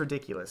 Like, it's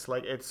ridiculous.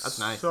 Like, it's That's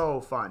nice.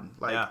 so fun.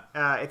 Like,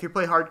 Yeah. if you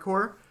play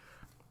hardcore,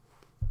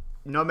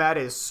 Nomad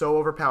is so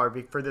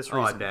overpowered for this Oh,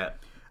 I reason.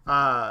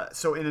 bet.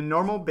 So in a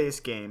normal base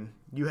game,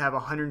 you have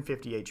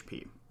 150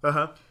 HP.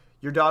 Uh-huh.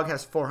 Your dog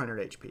has 400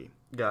 HP.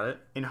 Got it.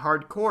 In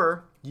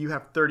hardcore, you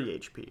have 30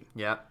 HP.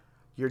 Yeah.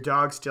 Your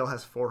dog still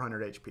has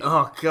 400 HP.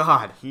 Oh,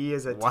 God. He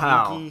is a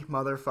Wow. tanky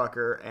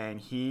motherfucker, and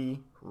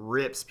he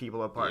rips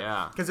people apart.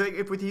 Yeah. Because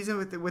if he's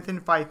within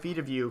 5 feet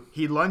of you,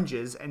 he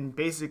lunges, and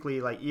basically,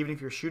 like, even if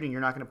you're shooting,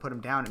 you're not going to put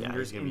him down, and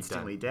you're just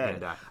instantly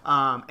dead.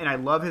 And I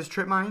love his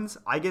trip mines.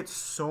 I get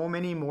so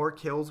many more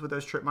kills with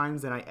those trip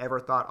mines than I ever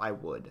thought I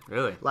would.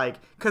 Really? Like,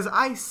 because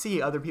I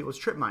see other people's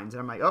trip mines,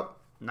 and I'm like, oh,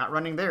 not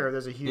running there.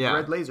 There's a huge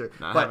red laser.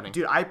 Not but, happening.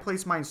 dude, I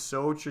place mine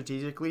so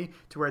strategically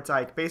to where it's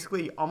like,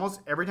 basically, almost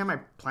every time I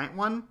plant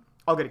one,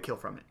 I'll get a kill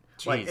from it.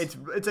 Jeez. Like,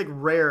 it's like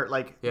rare.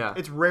 Like, Yeah.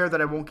 it's rare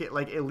that I won't get,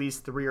 like, at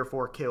least 3 or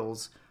 4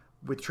 kills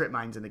with trip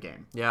mines in the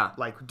game. Yeah.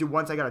 Like, dude,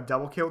 once I got a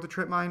double kill with the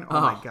trip mine,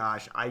 oh my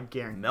gosh, I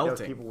guarantee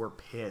those people were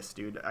pissed,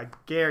 dude. I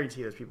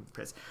guarantee those people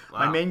were pissed. Wow.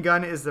 My main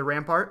gun is the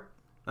Rampart.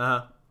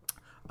 Uh-huh.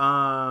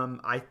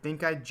 I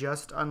think I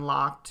just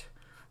unlocked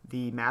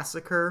the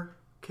Massacre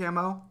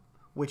camo,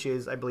 which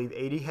is, I believe,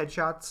 80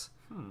 headshots.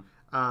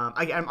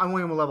 I'm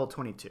only on level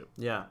 22.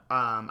 Yeah.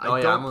 I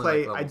I'm don't only,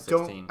 play. like, I level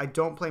don't. 16. I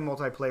don't play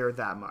multiplayer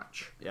that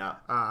much. Yeah.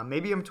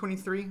 Maybe I'm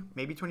 23,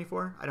 maybe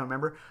 24. I don't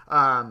remember.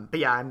 But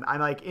yeah, I'm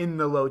like in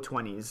the low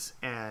 20s,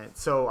 and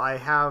so I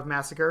have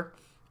Massacre.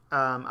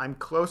 I'm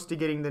close to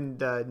getting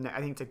the I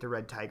think it's like the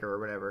Red Tiger or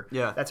whatever.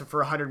 Yeah. That's for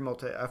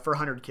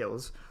 100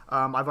 kills.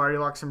 I've already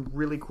locked some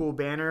really cool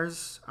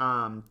banners.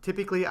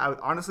 Typically,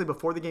 honestly,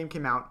 before the game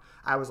came out,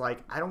 I was like,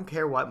 I don't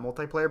care what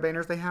multiplayer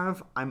banners they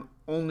have. I'm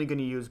only going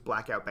to use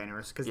Blackout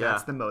banners because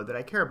that's the mode that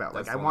I care about.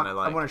 That's Like, the one I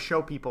like. I want to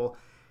show people,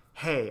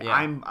 hey, Yeah.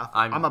 I'm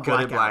a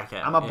good at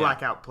Blackout. I'm a Yeah.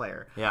 Blackout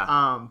player.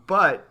 Yeah.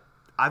 But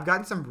I've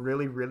gotten some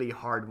really, really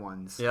hard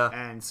ones. Yeah.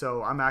 And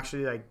so I'm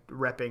actually like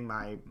repping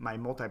my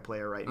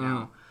multiplayer right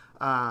now.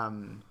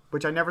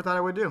 Which I never thought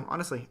I would do,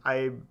 honestly.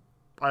 I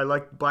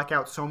like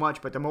Blackout so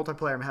much, but the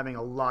multiplayer I'm having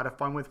a lot of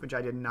fun with, which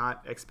I did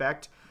not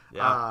expect.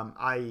 Yeah.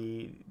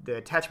 The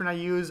attachment I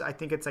use, I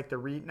think it's like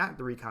not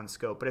the recon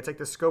scope, but it's like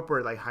the scope where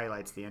it like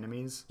highlights the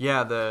enemies.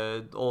 Yeah,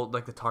 the old,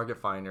 like, the target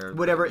finder.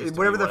 Whatever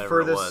the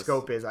furthest it was.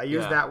 scope is. I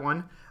use that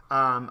one.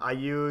 I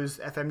use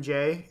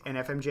FMJ and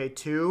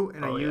FMJ2,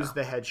 and I use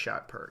the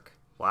headshot perk.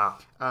 Wow.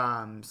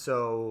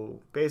 So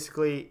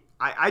basically,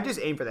 I just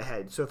aim for the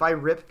head. So if I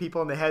rip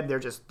people in the head,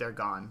 they're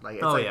gone. Like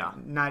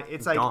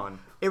it's like gone.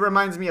 It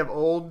reminds me of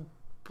old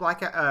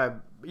Black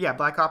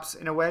Ops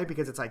in a way,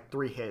 because it's like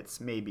 3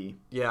 hits maybe.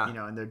 Yeah.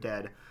 And they're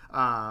dead.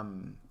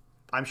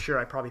 I'm sure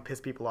I probably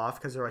pissed people off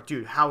because they're like,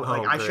 dude, how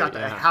I shot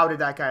that? How did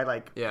that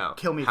guy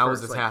kill me? How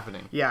first? is this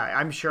happening? Yeah,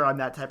 I'm sure I'm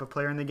that type of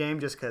player in the game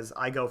just because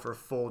I go for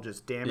full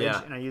just damage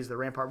and I use the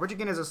Rampart, which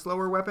again is a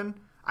slower weapon.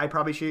 I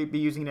probably should be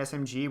using an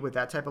SMG with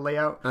that type of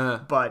layout,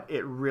 but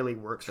it really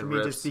works for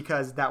me just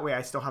because that way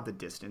I still have the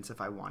distance if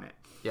I want it.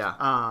 Yeah.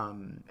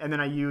 And then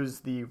I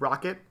use the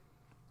rocket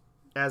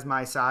as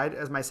my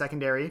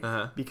secondary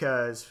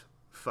because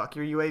fuck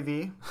your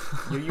UAV.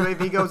 Your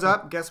UAV goes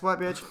up, guess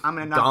what, bitch? I'm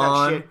gonna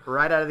knock that shit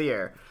right out of the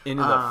air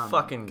into the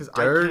fucking because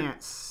dirt. I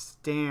can't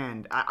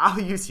stand. I'll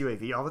use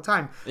UAV all the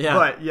time. Yeah.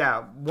 But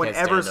yeah,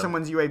 whenever stand 'em.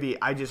 someone's UAV,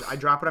 I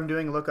drop what I'm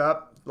doing, look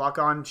up, lock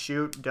on,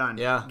 shoot, done.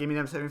 Yeah. Give me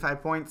them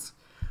 75 points.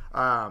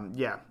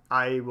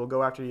 I will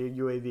go after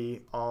your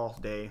UAV all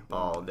day.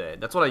 All day.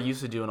 That's what I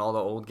used to do in all the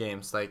old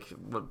games. Like,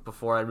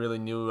 before I really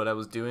knew what I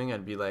was doing,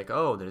 I'd be like,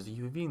 oh, there's a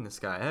UAV in the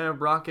sky.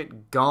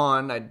 Rocket,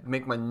 gone. I'd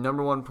make my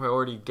number one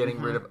priority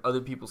getting rid of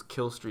other people's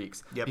kill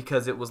streaks. Yep.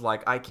 Because it was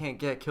like, I can't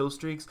get kill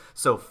streaks,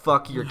 so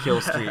fuck your kill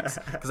streaks.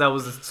 Because I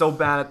was so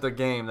bad at the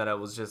game that I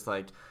was just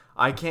like,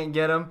 I can't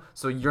get them,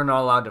 so you're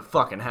not allowed to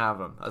fucking have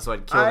them. So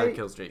I'd kill their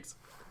kill streaks.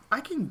 I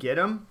can get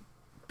them.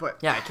 But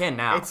yeah, I can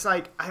now. It's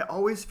like I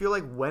always feel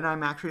like when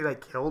I'm actually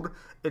killed,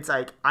 it's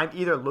like I'm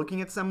either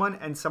looking at someone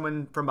and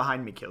someone from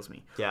behind me kills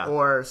me,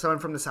 or someone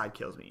from the side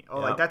kills me.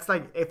 Or that's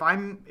like if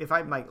I'm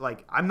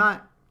like I'm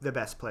not the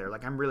best player,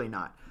 like I'm really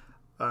not.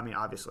 I mean,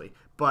 obviously,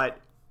 but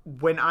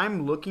when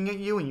I'm looking at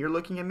you and you're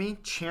looking at me,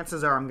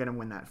 chances are I'm gonna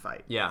win that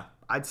fight. Yeah.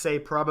 I'd say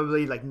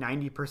probably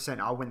 90%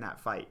 I'll win that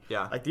fight.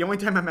 Yeah. Like the only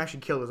time I'm actually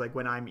killed is like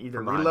when I'm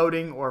either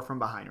reloading or from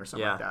behind or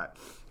something like that.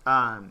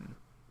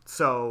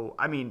 So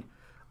I mean,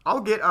 I'll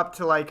get up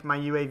to my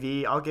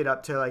UAV, I'll get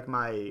up to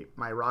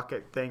my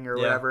rocket thing or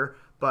whatever,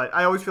 but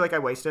I always feel like I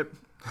waste it.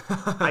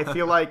 I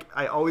feel like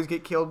I always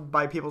get killed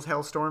by people's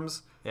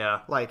hailstorms.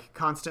 Yeah.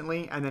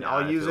 Constantly, and then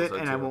I'll use it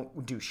and I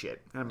won't do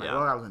shit. And I'm like,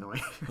 well, that was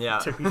annoying. Yeah.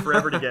 It took me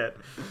forever to get.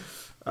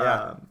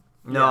 I'm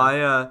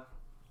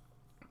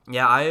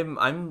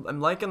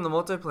liking the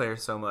multiplayer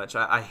so much.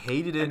 I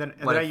hated it and then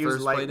when I I use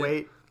first played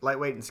it.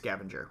 lightweight and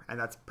scavenger, and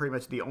that's pretty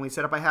much the only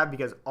setup I have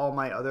because all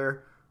my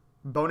other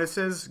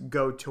bonuses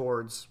go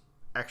towards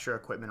extra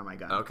equipment on my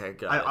gun. Okay,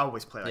 got I it.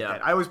 always play like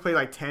that. I always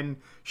play 10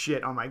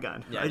 shit on my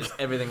gun. Yeah, just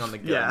everything on the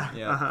gun.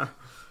 Yeah.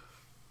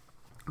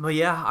 But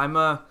yeah, I'm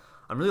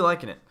really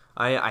liking it.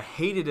 I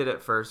hated it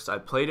at first. I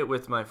played it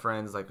with my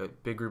friends, like a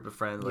big group of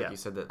friends, like you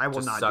said, that I will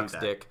just not sucks do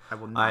that. dick. I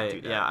will not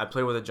do that. Yeah, I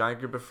played with a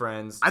giant group of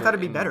friends. I thought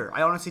it'd be better.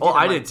 I honestly did.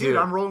 I I'm did dude, too.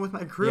 I'm rolling with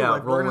my crew. Yeah, we're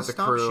rolling gonna with the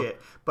stop crew.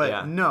 shit.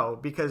 But no,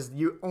 because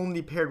you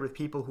only paired with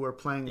people who are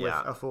playing with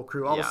a full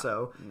crew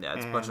also. Yeah,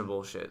 it's a bunch of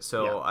bullshit.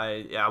 So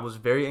I was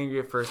very angry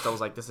at first. I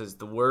was like, this is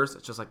the worst.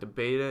 It's just like the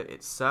beta.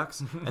 It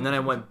sucks. And then I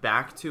went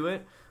back to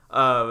it.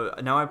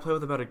 Now I play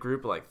with about a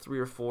group of like 3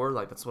 or 4.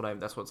 Like that's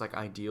what's like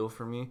ideal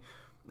for me.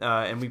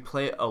 And we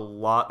play a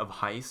lot of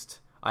Heist.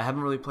 I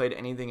haven't really played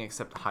anything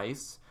except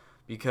Heist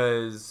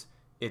because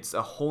it's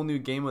a whole new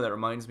game that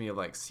reminds me of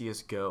like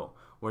CS:GO,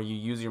 where you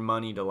use your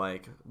money to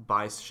like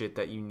buy shit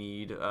that you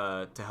need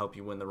to help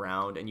you win the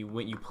round, and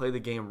you play the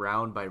game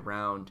round by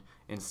round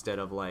instead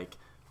of like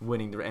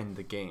winning the end of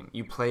the game.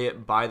 You play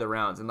it by the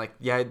rounds, and like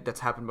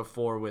that's happened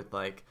before with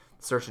like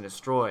Search and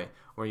Destroy,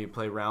 where you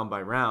play round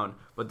by round,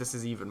 but this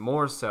is even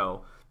more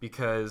so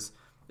because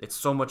it's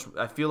so much.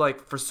 I feel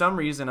like for some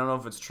reason, I don't know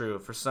if it's true,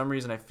 for some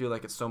reason I feel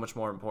like it's so much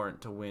more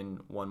important to win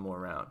one more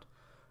round.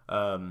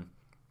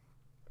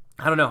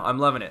 I don't know. I'm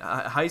loving it.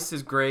 Heist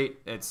is great.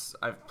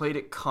 I've played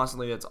it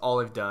constantly. That's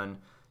all I've done.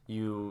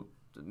 Me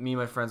and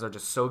my friends are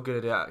just so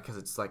good at it because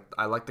it's like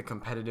I like the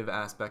competitive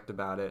aspect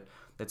about it.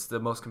 It's the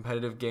most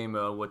competitive game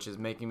mode, which is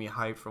making me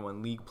hyped for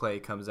when League Play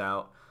comes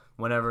out,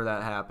 whenever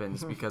that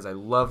happens, because I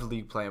loved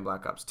League Play in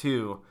Black Ops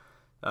 2.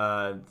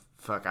 I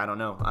don't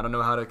know. I don't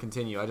know how to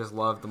continue. I just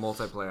love the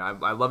multiplayer.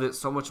 I loved it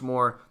so much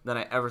more than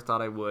I ever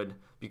thought I would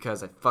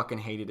because I fucking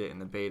hated it in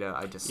the beta.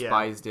 I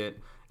despised it,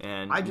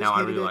 and now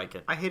I really like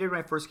it. I hated it when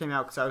I first came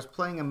out because I was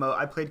playing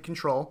I played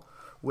Control,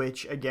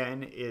 which,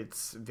 again,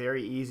 it's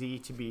very easy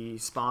to be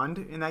spawned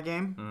in that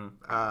game.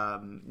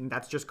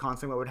 That's just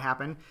constantly what would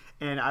happen.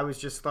 And I was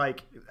just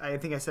like, I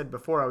think I said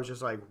before, I was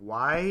just like,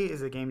 why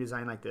is the game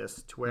designed like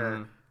this to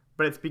where...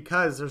 But it's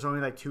because there's only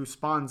like 2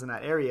 spawns in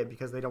that area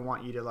because they don't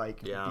want you to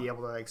like be able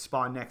to like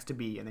spawn next to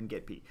B and then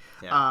get B.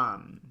 Yeah.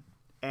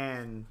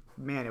 And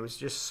man, it was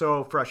just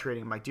so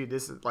frustrating. I'm like, dude,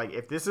 this is like,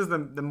 if this is the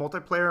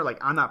multiplayer,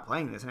 like I'm not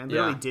playing this. And I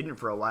literally didn't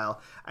for a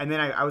while. And then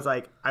I was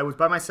like, I was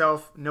by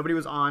myself. Nobody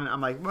was on.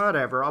 I'm like,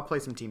 whatever. I'll play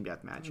some team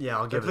deathmatch. Yeah,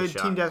 I'll give it a shot.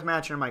 I played team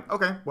deathmatch and I'm like,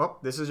 okay, well,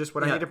 this is just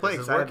what I need to play.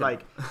 Because I had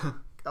like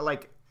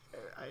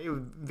it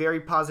was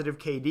very positive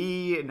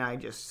KD, and I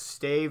just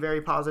stay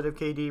very positive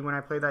KD when I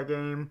play that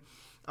game.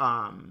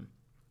 What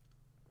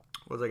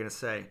was I gonna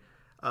say?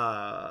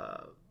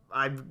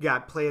 I've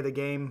got play of the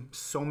game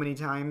so many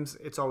times.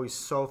 It's always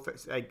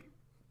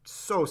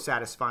so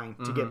satisfying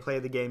to get play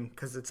of the game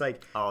because it's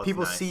like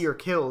people see your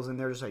kills and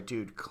they're just like,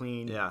 dude,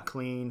 clean.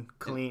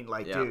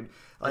 Like, dude,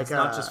 like it's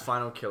not just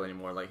final kill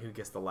anymore. Like who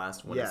gets the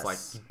last one is like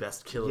the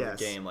best kill of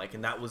the game. Like,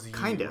 and that was you.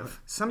 Kind of.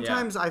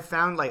 Sometimes I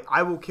found like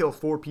I will kill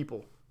 4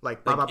 people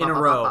like in a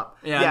row.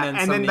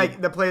 And then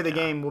like the play of the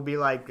game will be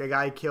like a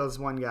guy kills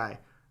one guy.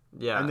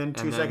 Yeah, and then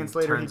 2 seconds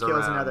later he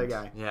kills another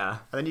guy. Yeah,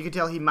 and then you can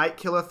tell he might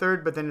kill a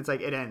third, but then it's like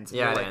it ends.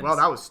 And you're like, well,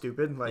 that was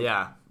stupid. Like,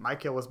 my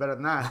kill was better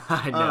than that.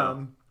 I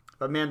know.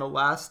 But man, the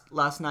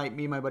last night,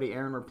 me and my buddy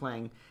Aaron were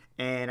playing,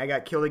 and I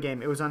got killed a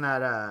game. It was on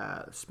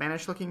that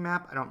Spanish-looking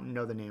map. I don't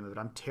know the name of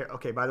it.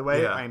 Okay. By the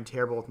way, I am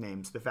terrible with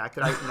names. The fact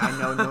that I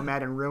know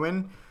Nomad and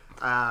Ruin.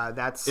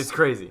 It's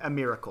crazy. A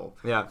miracle.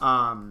 Yeah.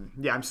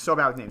 I'm so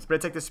bad with names. But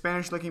it's like the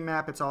Spanish-looking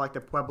map. It's all like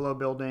the Pueblo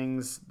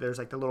buildings. There's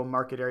like the little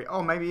market area.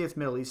 Oh, maybe it's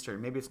Middle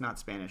Eastern. Maybe it's not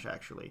Spanish,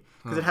 actually.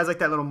 Because it has like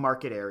that little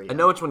market area. I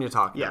know which one you're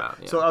talking about.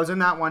 Yeah. So I was in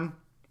that one.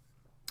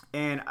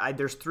 And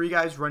there's 3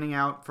 guys running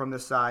out from the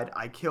side.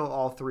 I kill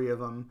all 3 of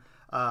them.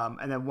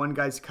 And then one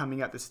guy's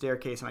coming up the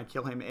staircase, and I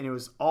kill him. And it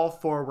was all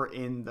 4 were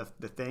in the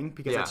thing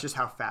because that's just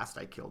how fast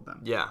I killed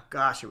them. Yeah.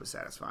 Gosh, it was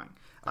satisfying.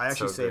 I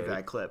actually saved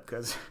that clip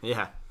because...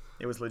 Yeah.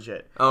 It was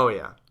legit. Oh,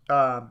 yeah.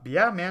 But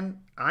yeah, man,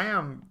 I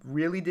am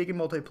really digging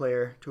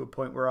multiplayer to a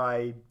point where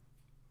I'm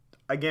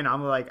going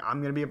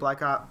to be a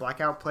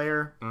Blackout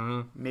player.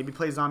 Mm-hmm. Maybe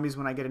play zombies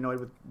when I get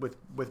annoyed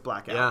with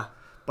Blackout. Yeah.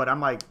 But I'm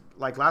like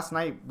last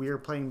night we were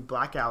playing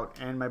Blackout,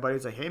 and my buddy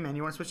was like, hey, man,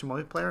 you want to switch to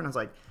multiplayer? And I was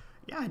like,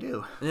 yeah, I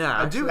do. Yeah,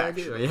 I do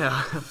actually.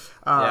 Yeah.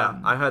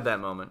 I had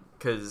that moment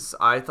because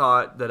I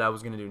thought that I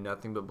was going to do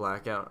nothing but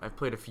Blackout. I've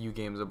played a few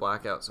games of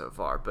Blackout so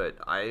far, but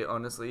I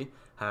honestly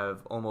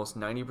have almost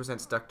 90%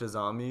 stuck to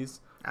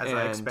zombies. As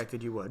I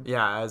expected you would.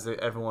 Yeah, as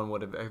everyone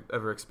would have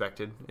ever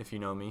expected, if you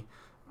know me.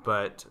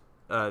 But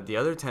the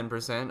other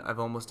 10%, I've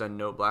almost done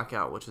no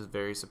Blackout, which is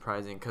very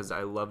surprising because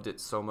I loved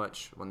it so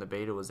much when the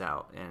beta was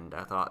out, and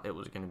I thought it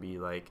was going to be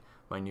like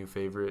my new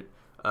favorite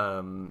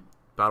Battle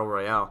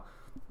Royale.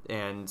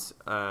 And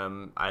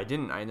I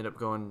didn't. I ended up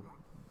going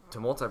to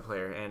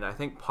multiplayer, and I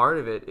think part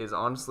of it is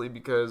honestly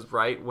because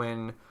right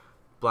when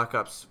Black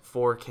Ops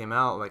 4 came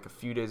out, like a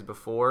few days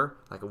before,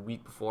 like a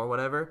week before,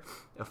 whatever,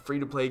 a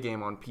free-to-play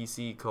game on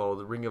PC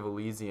called Ring of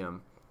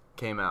Elysium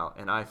came out,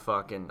 and I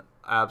fucking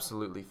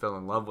absolutely fell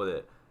in love with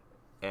it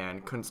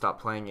and couldn't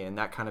stop playing it, and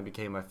that kind of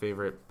became my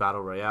favorite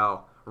Battle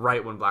Royale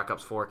right when Black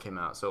Ops 4 came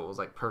out, so it was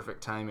like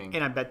perfect timing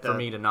and I bet for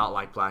me to not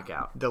like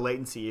Blackout. The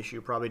latency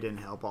issue probably didn't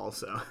help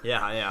also.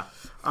 Yeah.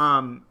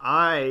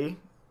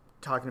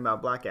 Talking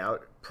about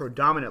Blackout,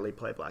 predominantly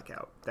play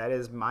Blackout. That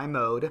is my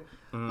mode.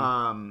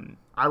 Mm-hmm.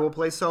 I will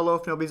play solo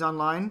if nobody's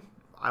online.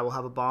 I will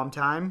have a bomb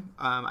time.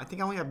 I think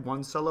I only have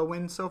 1 solo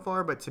win so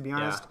far, but to be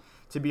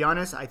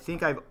honest, I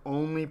think I've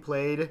only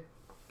played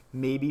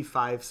maybe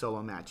 5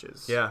 solo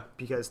matches. Yeah.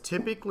 Because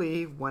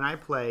typically when I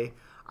play,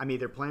 I'm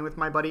either playing with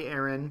my buddy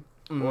Aaron,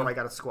 or I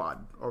got a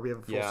squad, or we have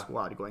a full Yeah.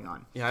 squad going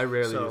on. Yeah, I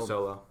rarely do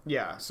solo.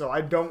 Yeah, so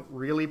I don't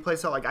really play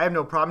solo. Like, I have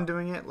no problem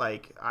doing it.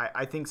 Like,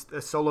 I think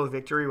the solo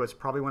victory was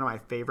probably one of my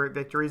favorite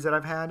victories that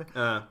I've had.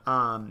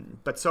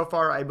 But so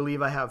far, I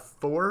believe I have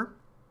 4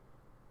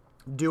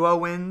 duo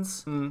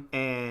wins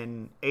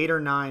and 8 or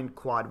 9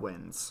 quad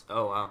wins.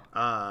 Oh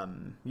wow.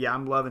 Yeah,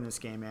 I'm loving this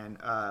game, man.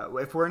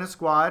 If we're in a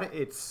squad,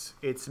 it's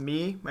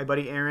me, my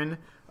buddy Aaron,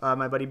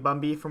 my buddy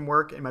Bumby from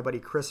work, and my buddy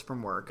Chris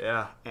from work.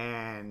 Yeah.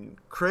 And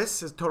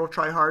Chris is total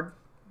tryhard.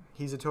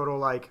 He's a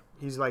total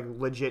he's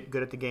legit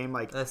good at the game.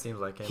 Like, That seems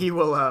like him. he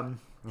will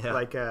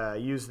Yeah.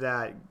 use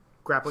that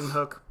grappling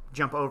hook,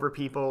 jump over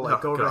people, Oh,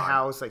 go over the God.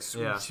 house,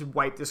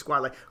 wipe the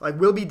squad. Like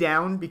we'll be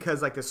down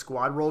because the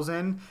squad rolls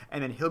in,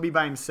 and then he'll be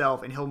by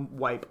himself and he'll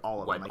wipe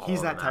all of them. Like,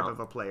 he's that type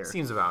of a player.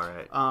 Seems about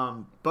right.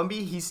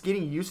 Bumby, he's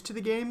getting used to the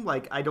game.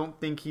 Like, I don't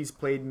think he's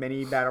played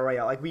many Battle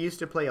Royale. Like, we used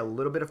to play a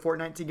little bit of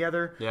Fortnite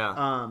together.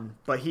 Yeah.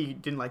 But he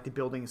didn't like the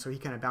building, so he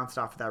kind of bounced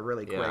off of that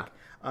really Yeah.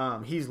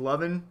 quick. He's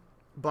loving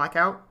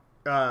Blackout.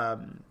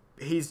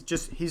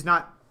 He's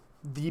not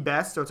the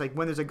best, so it's like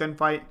when there's a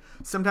gunfight,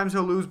 sometimes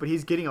he'll lose, but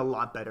he's getting a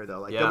lot better though.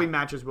 Like, there'll be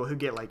matches where he'll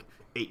get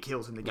 8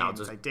 kills in the game.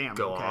 It's like, damn,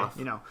 go okay, off.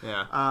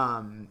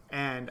 Yeah.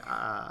 And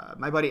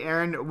my buddy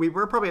Aaron,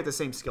 we're probably at the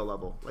same skill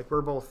level. Like,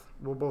 we're both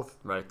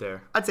Right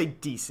there. I'd say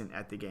decent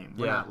at the game.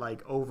 We're Yeah.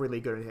 not overly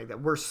good or anything like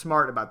that. We're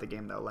smart about the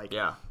game though. Like,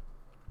 Yeah.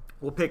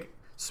 we'll pick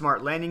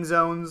smart landing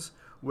zones.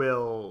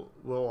 We'll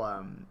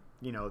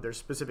there's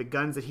specific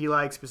guns that he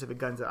likes, specific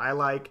guns that I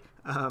like.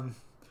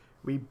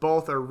 We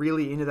both are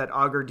really into that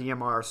Auger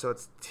DMR, so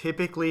it's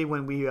typically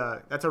when we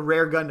that's a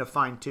rare gun to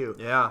find too.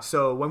 Yeah.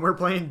 So when we're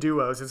playing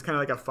duos, it's kind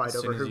of like a fight As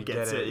over soon as who you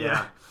gets get it.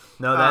 Yeah.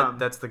 No,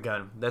 that's the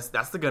gun. That's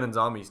the gun in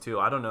Zombies too.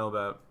 I don't know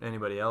about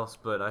anybody else,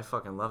 but I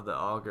fucking love the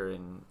Auger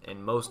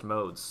in most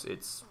modes.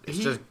 It's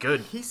just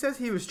good. He says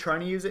he was trying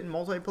to use it in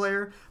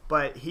multiplayer,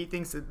 but he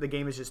thinks that the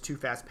game is just too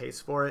fast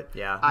paced for it.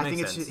 Yeah, I makes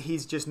think it's sense.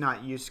 he's just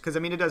not used, because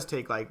it does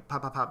take pop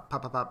pop pop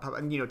pop pop pop,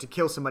 and to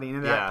kill somebody, and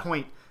at that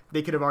point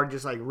they could have already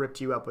just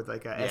ripped you up with a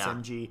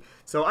SMG.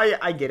 So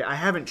I get it. I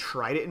haven't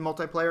tried it in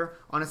multiplayer.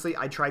 Honestly,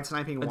 I tried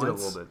sniping once. I did a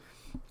little bit.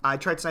 I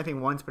tried sniping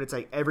once, but it's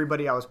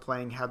everybody I was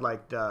playing had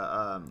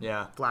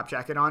the flap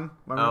jacket on.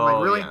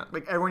 I'm really? Yeah.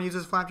 Like, everyone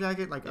uses flap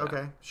jacket? Like,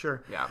 okay,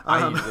 sure. Yeah,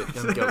 I use it.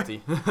 I'm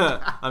guilty.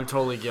 I'm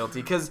totally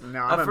guilty. Because I'm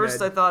at a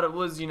first med. I thought it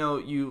was,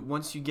 you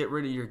once you get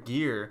rid of your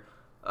gear,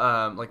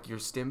 like your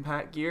stim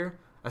pack gear,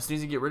 as soon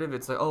as you get rid of it,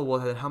 it's like, oh, well,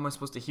 then how am I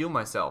supposed to heal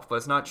myself? But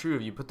it's not true.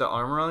 If you put the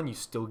armor on, you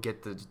still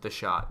get the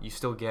shot. You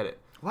still get it.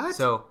 What?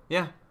 So,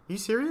 yeah. You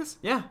serious?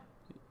 Yeah.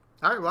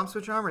 All right, well, I'm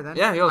switching armor then.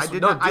 Yeah, I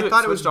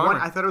thought it was switch one. armor.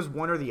 I thought it was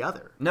one or the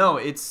other. No,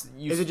 it's...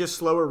 Is it just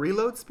slower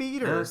reload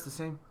speed, or No, it's the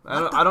same.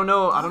 I don't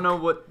know. I don't know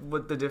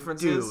what the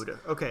difference is. dude?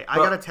 Okay, I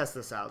gotta test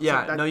this out.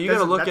 Yeah, So you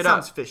gotta look it up. That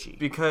sounds fishy.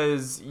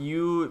 Because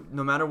no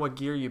matter what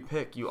gear you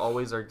pick, you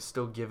always are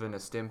still given a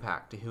stim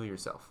pack to heal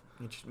yourself.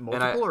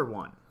 Multiple or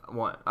one?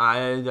 One.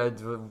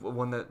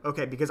 One that.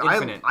 Okay, because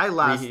Infinite I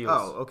last. reheals.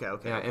 Oh, okay. Yeah,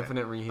 okay.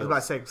 infinite I was reheals. about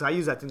to say, because I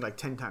use that thing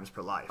 10 times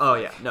per life. Oh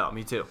yeah, no,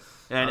 me too.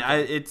 And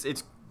it's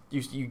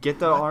you get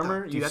the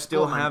armor, Dude, you that's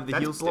still blowing have the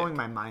heal That's blowing stick.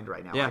 my mind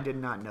right now. Yeah. I did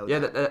not know Yeah,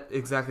 that.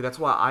 exactly. That's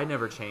why I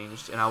never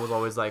changed, and I was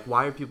always like,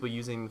 why are people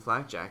using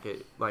flak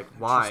jacket? Like,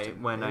 why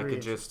Interesting. when I Very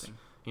could just,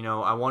 interesting.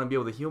 I want to be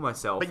able to heal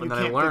myself. But you and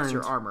then can't I learned fix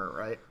your armor,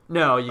 right?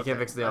 No, you Okay, can't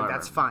fix the armor.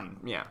 That's fine.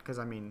 Yeah. Because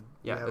you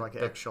Yeah, have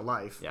an extra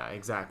life. Yeah,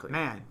 exactly.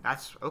 Man,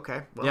 that's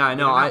okay. Well, Yeah, I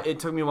know. good enough. It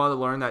took me a while to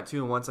learn that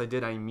too, and once I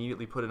did, I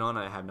immediately put it on.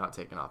 And I have not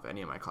taken off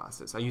any of my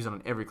classes. I use it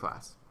on every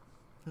class.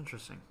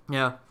 Interesting.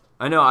 Yeah,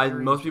 I know.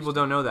 Very Most people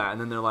don't know that,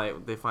 and then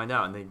they find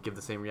out, and they give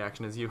the same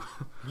reaction as you.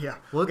 Yeah.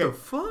 What okay. the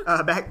fuck?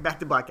 Back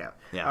to Blackout.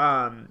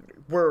 Yeah.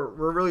 We're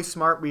really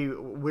smart.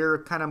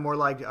 We're kind of more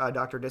like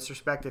Dr.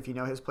 Disrespect. If you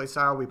know his play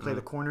style, we play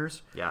the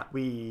corners. Yeah.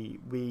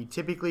 We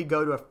typically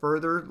go to a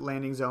further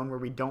landing zone where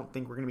we don't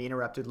think we're going to be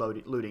interrupted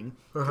looting.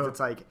 Because it's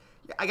like,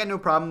 I got no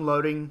problem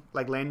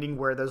landing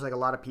where there's a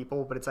lot of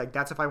people, but it's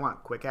that's if I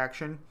want quick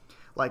action.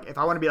 Like, if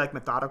I want to be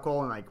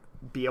methodical and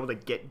be able to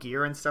get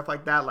gear and stuff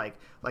like that, like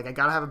I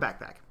gotta have a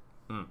backpack.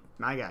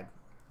 My God,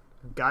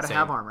 gotta Same.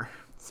 have armor.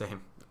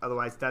 Same.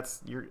 Otherwise,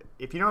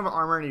 if you don't have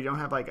armor and you don't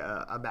have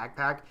a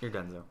backpack, You're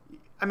done though.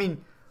 I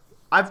mean,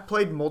 I've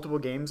played multiple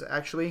games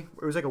actually.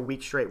 It was a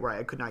week straight where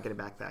I could not get a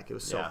backpack. It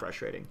was so Yeah.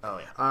 frustrating. Oh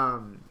yeah.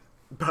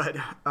 But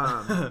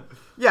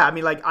yeah, I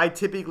mean, I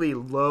typically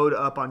load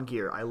up on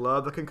gear. I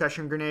love the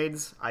concussion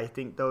grenades. I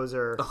think those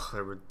are Ugh,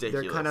 they're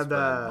ridiculous. they're kind of but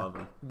I love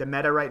 'em. the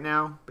meta right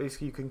now.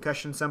 Basically, you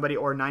concussion somebody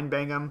or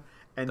 9-bang them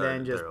and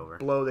then just they're over.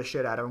 blow the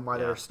shit out of them while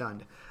Yeah. they're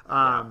stunned.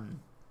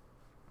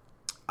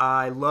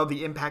 I love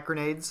the impact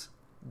grenades.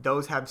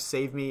 Those have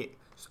saved me.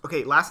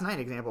 Okay, last night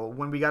example,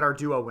 when we got our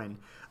duo win,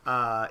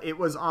 it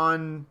was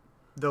on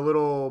the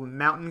little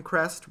mountain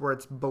crest where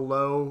it's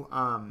below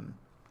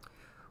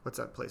what's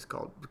that place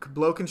called?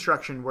 Below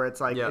construction, where it's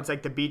Yeah. it's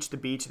the beach,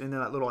 and then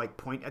that little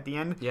point at the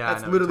end. Yeah, I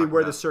That's know what you're literally talking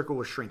where about. the circle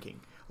was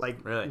shrinking.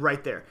 like Really?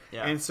 right there.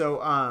 Yeah. And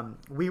so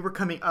we were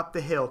coming up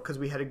the hill because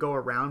we had to go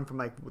around from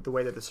like the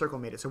way that the circle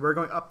made it. So we were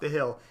going up the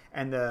hill,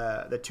 and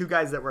the two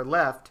guys that were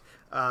left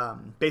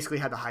basically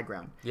had the high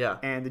ground. Yeah.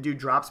 And the dude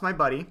drops my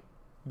buddy,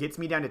 gets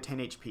me down to 10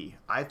 HP.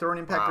 I throw an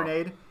impact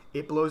grenade.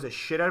 It blows the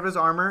shit out of his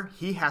armor.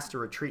 He has to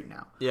retreat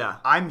now. Yeah.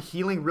 I'm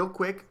healing real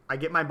quick. I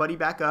get my buddy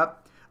back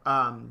up.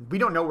 We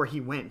don't know where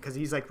he went because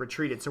he's like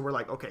retreated. So we're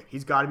like, okay,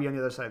 he's got to be on the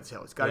other side of this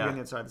hill. He's got to be on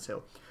the other side of this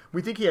hill.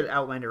 We think he had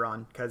Outlander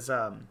on because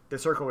the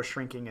circle was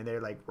shrinking and they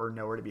like were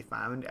nowhere to be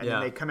found. And then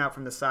they come out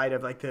from the side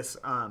of like this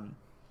ATV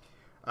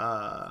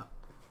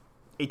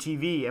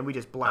and we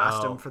just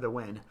blast him for the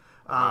win.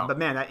 But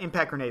man, that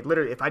impact grenade,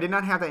 literally, if I did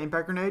not have that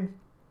impact grenade,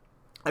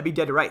 I'd be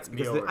dead to rights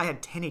because I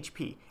had 10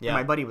 HP and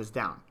my buddy was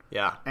down.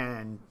 Yeah.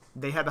 And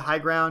they had the high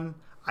ground.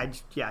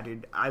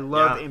 Dude, I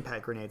love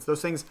impact grenades.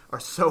 Those things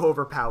are so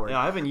overpowered. Yeah,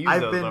 I haven't used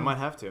those, but I might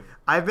have to.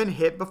 I've been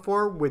hit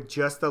before with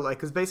just the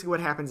because basically what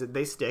happens is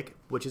they stick,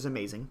 which is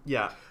amazing.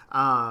 Yeah.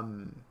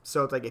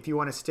 So it's like if you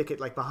want to stick it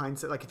like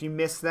behind, like if you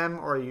miss them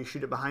or you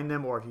shoot it behind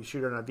them or if you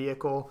shoot it on a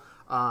vehicle,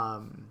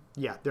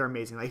 they're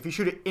amazing. Like if you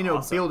shoot it in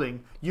a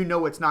building, you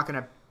know it's not going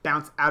to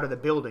bounce out of the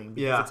building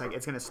because it's like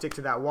it's going to stick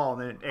to that wall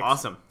and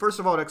then first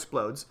of all it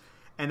explodes.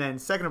 And then,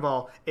 second of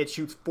all, it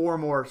shoots 4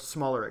 more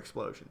smaller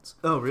explosions.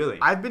 Oh, really?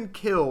 I've been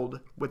killed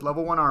with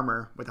level 1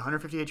 armor with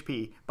 150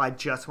 HP by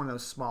just one of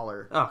those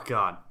smaller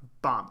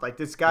bombs. Like,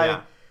 this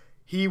guy,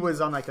 he was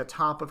on, like, the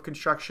top of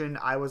construction.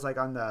 I was, like,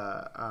 on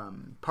the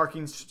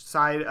parking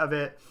side of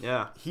it.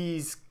 Yeah.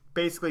 He's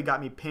basically got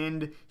me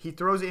pinned. He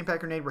throws the impact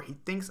grenade where he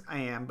thinks I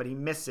am, but he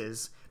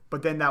misses.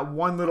 But then that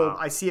one little,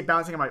 I see it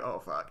bouncing, I'm like,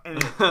 oh, fuck.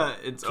 And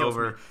it's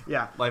over. Me.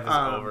 Yeah. Life is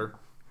over.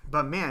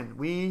 But, man,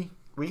 we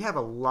have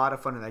a lot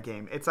of fun in that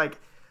game. It's like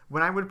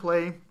when I would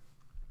play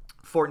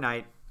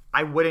Fortnite,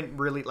 I wouldn't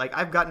really like.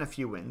 I've gotten a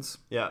few wins.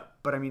 Yeah.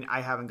 But I mean,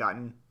 I haven't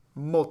gotten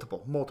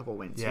multiple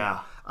wins.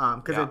 Yeah.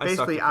 Because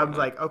basically, I was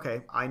like,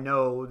 okay, I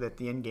know that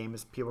the end game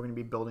is people are going to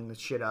be building this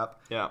shit up.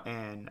 Yeah.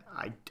 And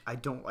I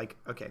don't like.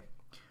 Okay,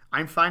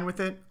 I'm fine with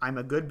it. I'm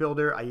a good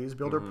builder. I use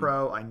Builder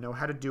Pro. I know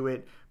how to do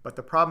it. But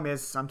the problem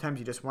is sometimes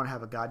you just want to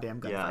have a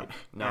goddamn gunfight.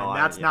 No, and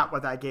that's not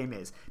what that game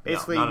is.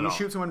 Basically, you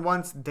shoot someone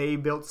once, they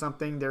built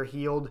something, they're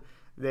healed.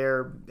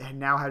 They're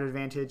now had an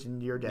advantage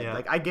and you're dead.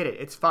 Like I get it,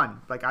 it's fun.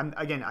 Like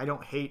I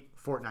don't hate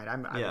Fortnite.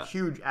 I'm a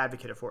huge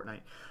advocate of Fortnite,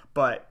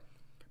 but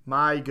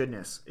my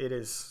goodness, it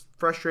is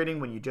frustrating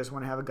when you just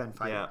want to have a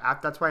gunfight. Yeah.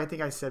 That's why I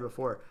think I said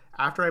before.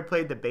 After I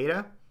played the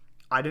beta,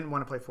 I didn't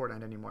want to play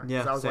Fortnite anymore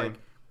because I was like,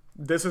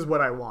 this is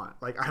what I want.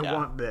 Like I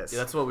want this. Yeah,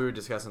 that's what we were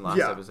discussing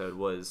last episode.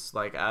 Was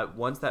like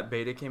once that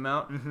beta came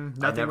out,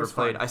 I never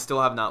played. I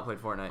still have not played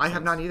Fortnite. I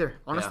have not either,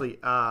 honestly.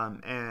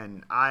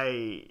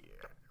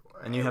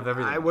 And you have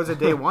everything. I was a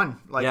day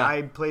one. Like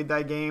I played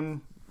that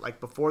game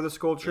like before the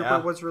Skull Trooper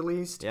was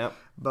released. Yep.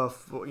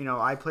 Before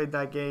I played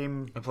that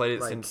game. I played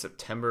it since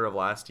September of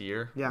last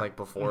year. Yeah. Like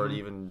before it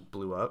even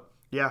blew up.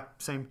 Yeah,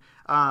 same.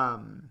 I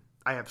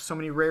have so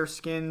many rare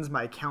skins.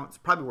 My account's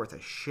probably worth a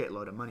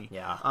shitload of money.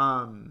 Yeah.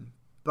 I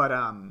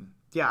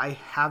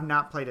have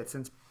not played it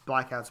since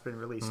Blackout's been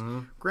released.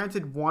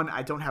 Granted,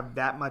 I don't have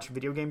that much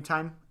video game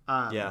time.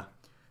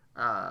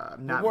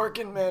 We're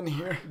working men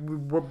here.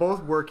 We're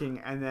both working,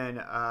 and then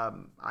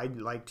I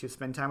like to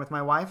spend time with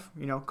my wife.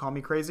 Call me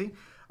crazy.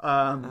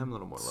 I'm a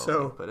little more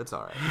lonely, but it's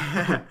all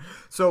right.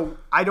 So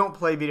I don't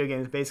play video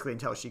games basically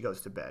until she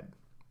goes to bed.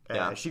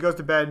 She goes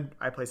to bed,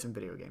 I play some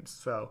video games.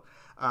 So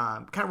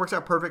kind of works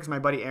out perfect because my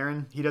buddy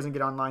Aaron, he doesn't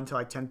get online till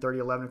like 10:30,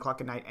 11 o'clock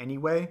at night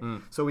anyway.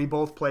 So we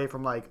both play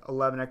from like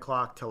 11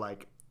 o'clock to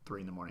like 3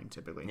 in the morning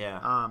typically.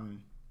 Yeah.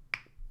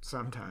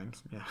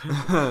 Sometimes, yeah.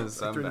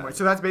 Sometimes.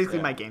 So that's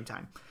basically my game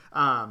time.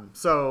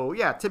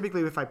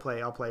 Typically if I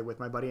play, I'll play with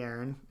my buddy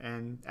Aaron,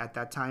 and at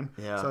that time,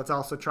 so it's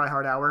also try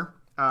hard hour.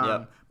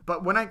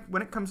 But when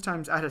it comes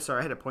times, I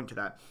had a point to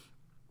that.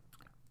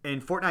 In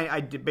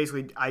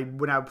Fortnite,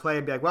 when I would play,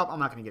 I'd be like, well, I'm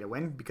not going to get a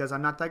win because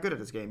I'm not that good at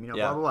this game, blah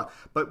blah blah.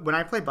 But when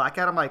I play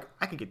Blackout, I'm like,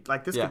 I could get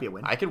this could be a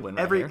win. I could win.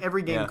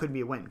 Every game could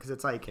be a win because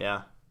it's like,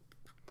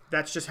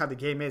 that's just how the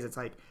game is. It's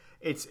like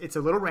it's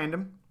a little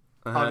random.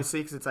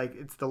 Obviously, because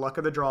it's the luck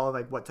of the draw of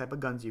like what type of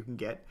guns you can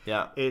get.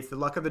 Yeah. It's the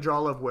luck of the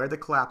draw of where the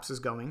collapse is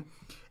going,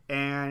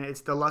 and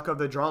it's the luck of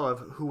the draw of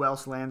who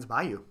else lands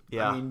by you.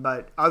 Yeah. I mean,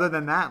 but other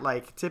than that,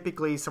 like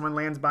typically someone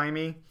lands by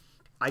me,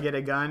 I get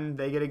a gun,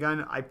 they get a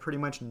gun. I pretty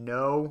much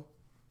know,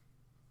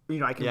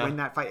 I can win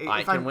that fight.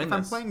 If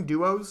I'm playing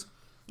duos,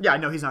 I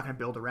know he's not going to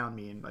build around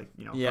me and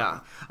Yeah.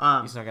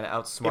 He's not going to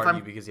outsmart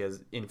you because he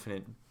has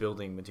infinite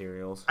building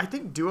materials. I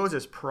think duos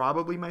is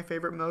probably my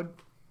favorite mode.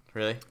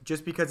 Really?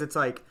 Just because it's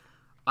like,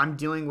 I'm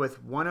dealing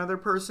with one other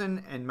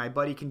person, and my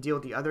buddy can deal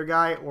with the other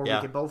guy, or we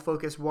can both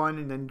focus one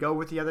and then go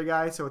with the other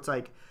guy. So it's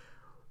like,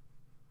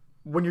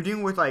 when you're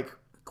dealing with like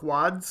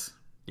quads,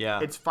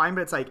 it's fine,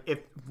 but it's like if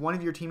one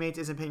of your teammates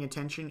isn't paying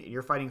attention and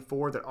you're fighting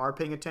 4 that are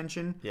paying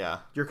attention,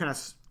 you're kind of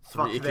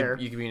fucked there.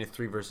 You could be in a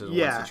 3 versus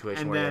 1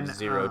 situation where you have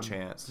 0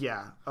 chance.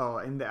 Yeah. Oh,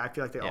 and I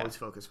feel like they always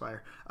focus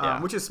fire,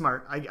 which is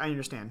smart. I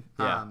understand.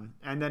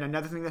 And then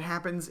another thing that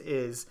happens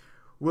is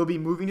we'll be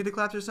moving to the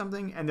collapse or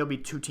something, and there'll be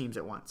 2 teams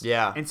at once.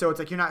 Yeah. And so it's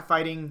like you're not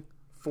fighting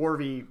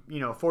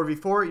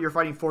 4v4, you're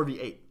fighting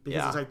 4v8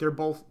 because it's like they're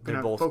both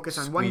gonna focus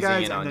on one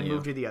guy and then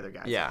move to the other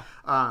guys. Yeah.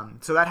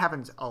 So that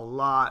happens a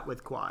lot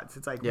with quads.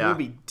 It's like we'll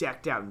be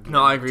decked out. And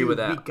no, I agree with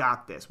that. We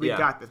got this. We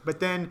got this. But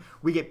then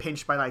we get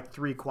pinched by like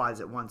 3 quads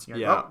at once. And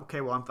you're like, oh,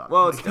 okay, well I'm fucked.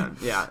 Well, it's done.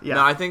 Yeah.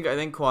 No, I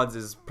think quads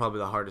is probably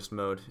the hardest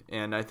mode,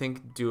 and I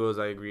think duos.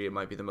 I agree, it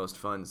might be the most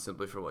fun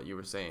simply for what you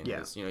were saying.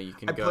 Yeah. Is, you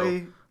can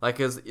go like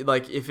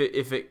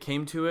if it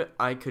came to it,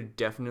 I could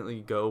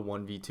definitely go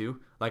 1v2.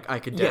 Like, I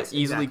could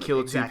easily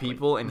kill 2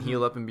 people and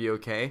heal up and be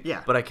okay.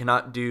 Yeah. But I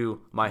cannot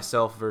do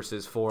myself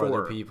versus 4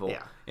 other people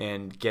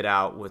and get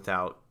out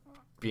without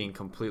being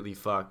completely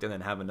fucked and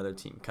then have another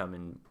team come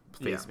and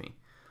face me.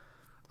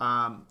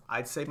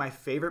 I'd say my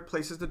favorite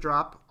places to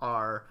drop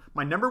are...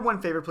 My number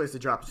 1 favorite place to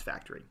drop is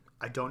Factory.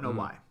 I don't know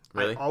why.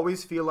 Really? I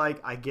always feel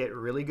like I get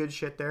really good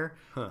shit there.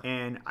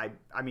 And I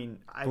mean,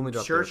 I'm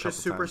sure it's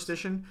just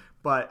superstition,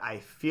 but I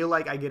feel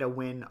like I get a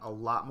win a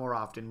lot more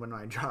often when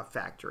I drop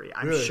Factory.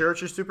 I'm sure it's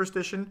just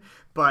superstition,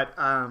 but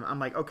I'm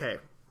like, okay,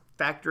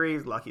 Factory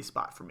is lucky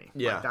spot for me.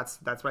 Yeah. Like,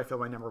 that's what I feel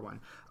my number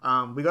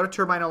 1. We go to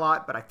Turbine a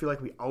lot, but I feel like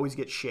we always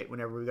get shit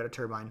whenever we go to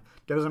Turbine.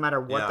 Doesn't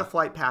matter what the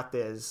flight path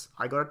is.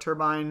 I go to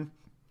Turbine,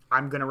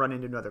 I'm going to run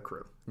into another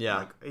crew. Yeah.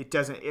 Like,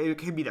 it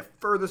could be the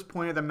furthest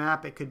point of the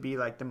map. It could be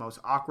like the most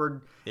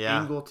awkward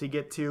angle to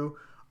get to.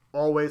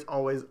 Always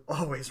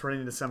running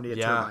into somebody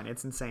at Turbine.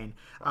 It's insane.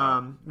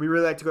 Wow. We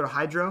really like to go to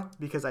Hydro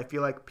because I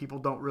feel like people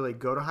don't really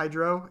go to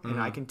Hydro,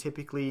 and I can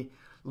typically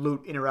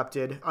loot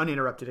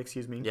uninterrupted,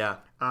 excuse me. Yeah.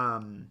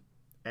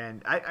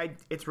 And I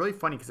it's really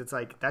funny because it's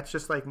like, that's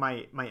just like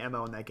my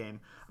MO in that game.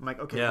 I'm like,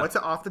 okay, what's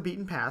an off the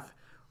beaten path?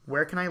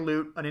 Where can I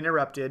loot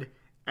uninterrupted?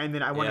 And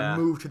then I want to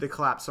move to the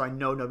collapse so I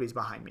know nobody's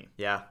behind me.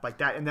 Yeah. Like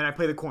that. And then I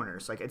play the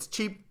corners. Like, it's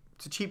cheap.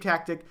 It's a cheap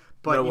tactic,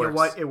 but you know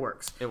what? It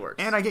works. It works.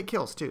 And I get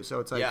kills too. So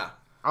it's like,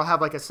 I'll have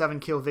like a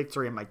 7-kill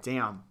victory. I'm like,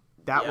 damn,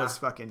 that was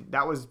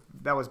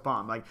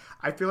bomb. Like,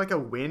 I feel like a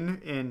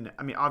win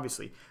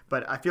obviously,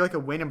 but I feel like a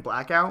win in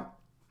Blackout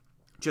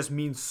just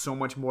means so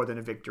much more than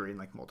a victory in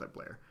like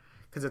multiplayer.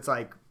 Because it's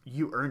like,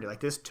 you earned it. Like,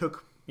 this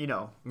took,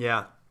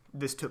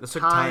 this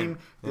took time.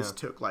 This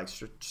took like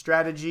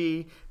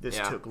strategy. This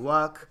took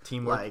luck.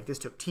 Teamwork. Like, this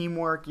took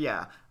teamwork.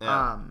 Yeah.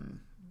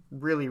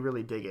 Really,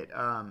 really dig it.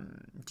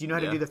 Do you know how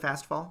to do the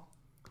fast fall?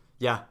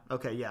 Yeah.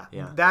 Okay. Yeah.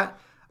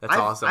 That's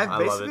awesome. I've I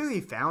love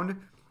basically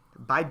found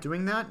by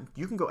doing that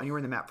you can go anywhere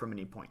in the map from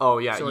any point. Oh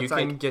yeah, so you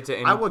can get to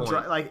any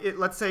point.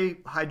 Let's say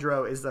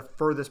Hydro is the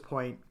furthest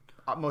point,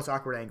 most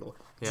awkward angle.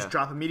 Just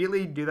drop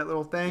immediately. Do that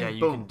little thing. Yeah, you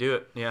boom. can do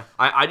it. Yeah.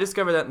 I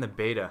discovered that in the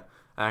beta.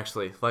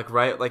 Actually,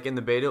 like in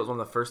the beta, it was one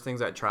of the first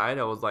things I tried.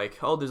 I was like,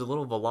 oh, there's a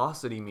little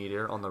velocity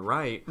meter on the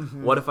right.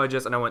 Mm-hmm. What if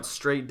and I went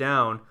straight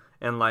down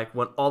and like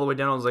went all the way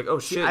down. I was like, oh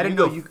shit, I didn't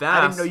know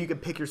you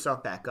could pick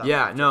yourself back up.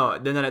 Yeah, no.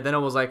 Then I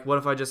was like, what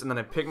if and then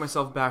I pick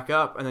myself back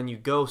up and then you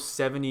go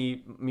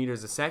 70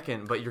 meters a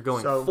second, but you're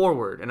going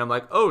forward. And I'm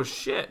like, oh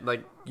shit,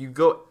 like you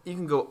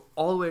can go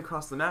all the way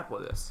across the map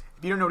with this.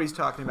 If you don't know what he's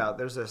talking about,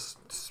 there's this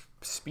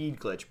speed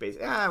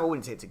glitch I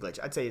wouldn't say it's a glitch.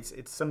 I'd say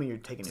it's something you're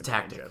taking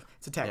advantage of.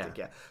 It's a tactic,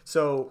 yeah.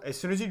 So as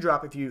soon as you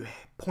drop, if you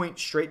point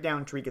straight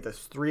down to get those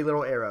 3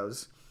 little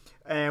arrows,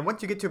 and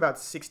once you get to about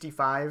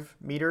 65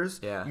 meters,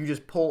 you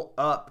just pull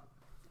up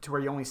to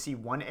where you only see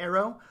 1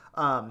 arrow.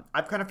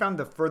 I've kind of found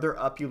the further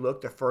up you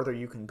look, the further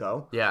you can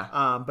go.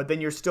 Yeah. But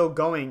then you're still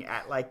going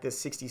at like the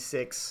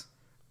 66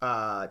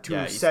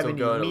 to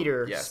 70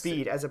 meter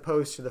speed as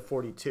opposed to the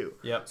 42.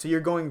 Yep. So you're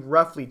going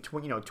roughly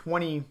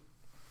 20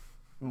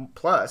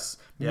 plus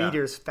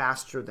meters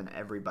faster than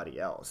everybody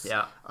else.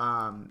 Yeah.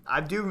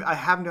 I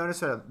have noticed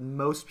that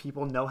most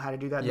people know how to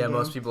do that. Yeah,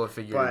 most people have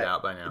figured it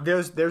out by now.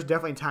 There's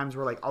definitely times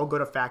where like I'll go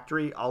to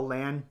Factory, I'll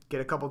land,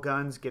 get a couple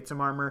guns, get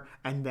some armor,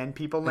 and then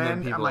people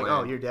land. I'm like,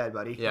 oh, you're dead,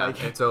 buddy. Yeah,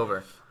 like, it's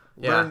over.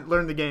 Yeah.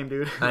 Learn the game,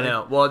 dude. I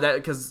know. Well,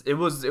 because it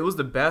was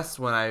the best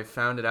when I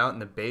found it out in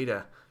the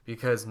beta.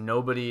 Because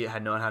nobody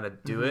had known how to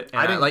do it.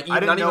 And I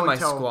didn't know my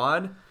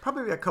squad.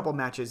 Probably a couple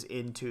matches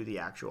into the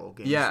actual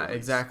game. Yeah,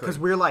 exactly. Because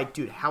we're like,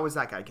 dude, how is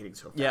that guy getting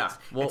so fast? Yeah.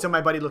 Well, and so my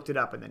buddy looked it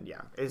up, and then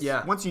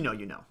once you know,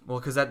 you know. Well,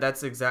 because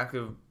that's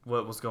exactly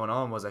what was going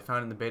on. Was I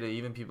found in the beta,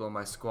 even people in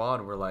my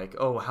squad were like,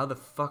 "Oh, how the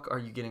fuck are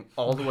you getting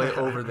all the way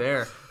over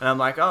there?" And I'm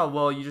like, "Oh,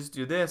 well, you just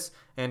do this."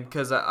 And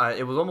because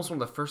it was almost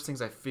one of the first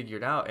things I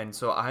figured out, and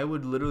so I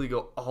would literally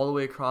go all the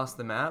way across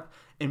the map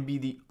and be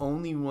the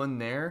only one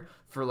there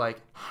for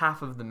like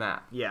half of the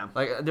map. Yeah.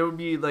 Like there would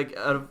be like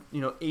out of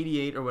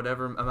 88 or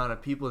whatever amount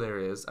of people there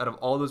is, out of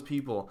all those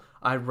people,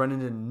 I'd run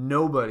into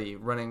nobody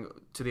running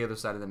to the other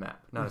side of the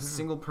map. Not a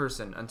single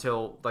person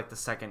until like the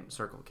second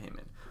circle came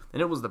in.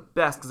 And it was the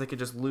best because I could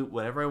just loot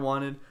whatever I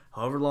wanted,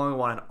 however long I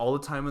wanted, all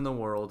the time in the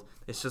world.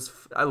 It's just,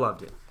 I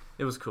loved it.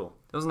 It was cool.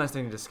 It was a nice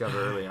thing to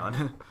discover early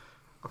on.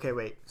 Okay,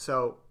 wait.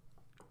 So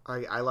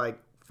I like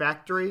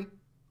Factory,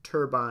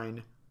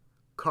 Turbine,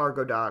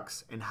 Cargo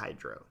Docks, and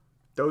Hydro.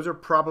 Those are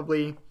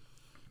probably...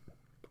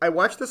 I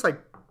watched this like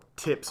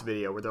tips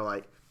video where they're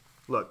like,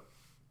 look,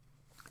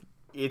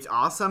 it's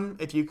awesome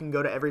if you can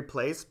go to every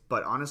place,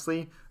 but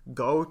honestly,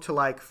 go to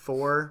like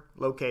 4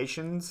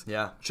 locations.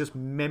 Yeah. Just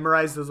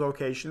memorize those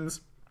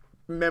locations.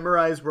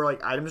 Memorize where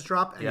like items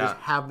drop and just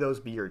have those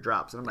be your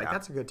drops. And I'm like,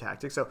 that's a good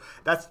tactic. So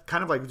that's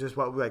kind of like just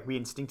what we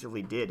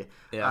instinctively did.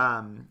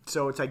 Yeah.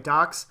 So it's like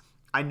docks.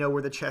 I know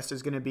where the chest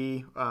is going to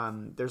be.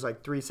 There's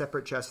like 3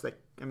 separate chests that,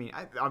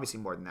 obviously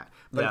more than that.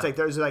 But it's like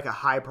there's like a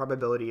high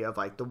probability of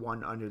like the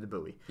one under the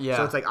buoy. Yeah.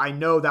 So it's like I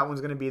know that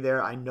one's going to be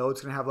there. I know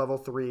it's going to have level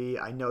 3.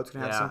 I know it's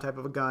going to have some type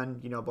of a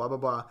gun, blah, blah,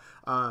 blah.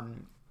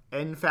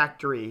 In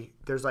factory,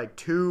 there's like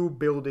 2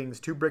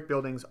 brick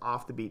buildings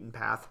off the beaten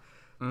path.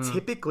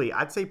 Typically,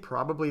 I'd say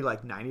probably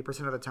like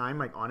 90% of the time,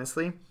 like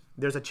honestly,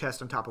 there's a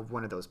chest on top of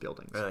one of those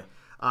buildings. Really?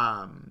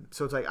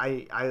 So it's like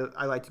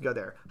I like to go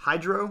there.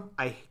 Hydro,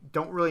 I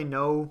don't really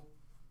know.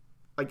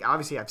 Like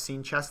obviously I've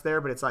seen chests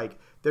there, but it's like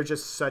there's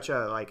just such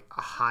a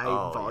high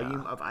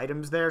volume of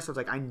items there. So it's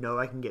like I know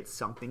I can get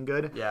something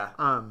good. Yeah.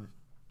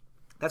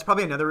 That's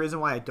probably another reason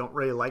why I don't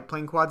really like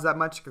playing quads that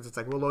much, because it's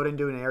like we'll load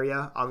into an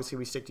area. Obviously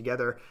we stick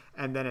together,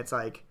 and then it's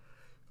like,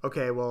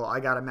 okay, well I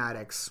got a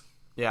Maddox.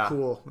 Yeah.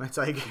 Cool. It's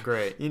like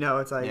great.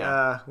 It's like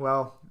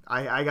well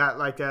I got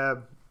like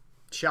a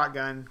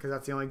shotgun because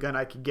that's the only gun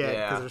I could get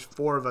because there's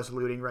 4 of us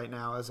looting right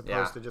now as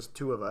opposed to just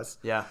 2 of us.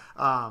 Yeah.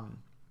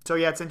 So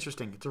yeah, it's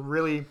interesting. It's a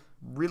really,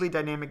 really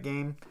dynamic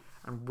game.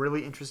 I'm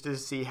really interested to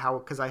see how,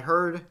 because I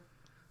heard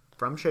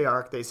from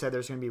Treyarch, they said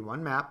there's going to be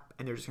 1 map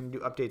and they're just going to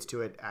do updates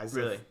to it as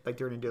if like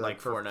they're going to do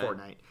like for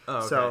Fortnite. Oh,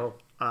 okay. So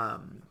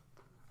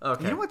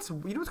okay. You know what's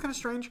kind of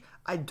strange?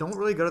 I don't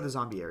really go to the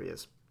zombie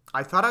areas.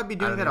 I thought I'd be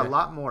doing that a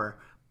lot more,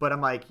 but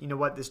I'm like, you know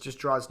what? This just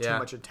draws too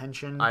much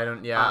attention. I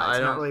don't. Yeah, it's I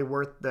don't. not really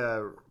worth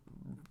the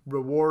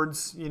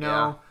rewards.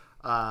 Yeah.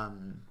 I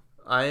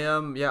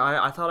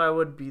thought I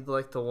would be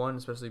like the one,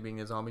 especially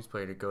being a zombies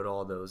player, to go to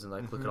all those and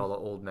like look at all the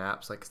old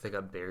maps, like 'cause they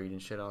got buried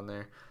and shit on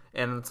there.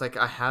 And it's like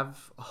I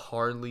have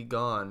hardly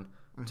gone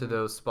to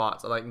those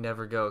spots. I like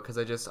never go because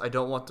I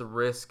don't want to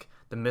risk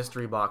the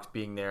mystery box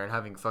being there and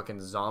having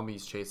fucking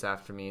zombies chase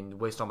after me and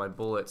waste all my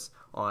bullets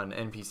on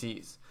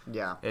NPCs.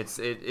 Yeah, it's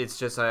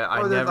just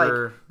I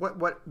never.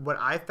 Like, what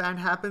I found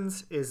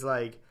happens is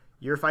like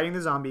you're fighting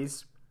the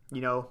zombies.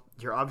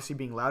 You're obviously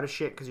being loud as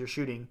shit because you're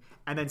shooting,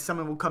 and then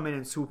someone will come in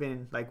and swoop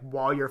in like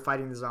while you're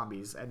fighting the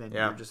zombies, and then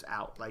you're just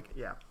out. Like,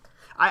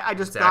 I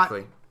just thought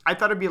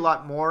it'd be a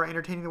lot more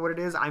entertaining than what it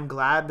is. I'm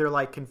glad they're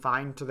like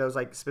confined to those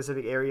like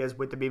specific areas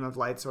with the beam of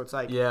light, so it's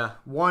like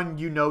one,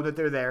 that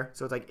they're there,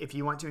 so it's like if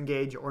you want to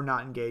engage or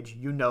not engage,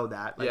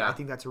 that. Like, I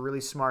think that's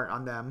really smart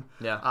on them.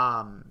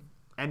 Yeah.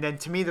 And then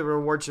to me, the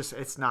reward's just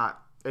it's not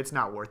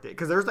worth it,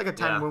 because there was like a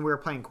time when we were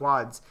playing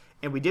quads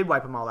and we did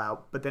wipe them all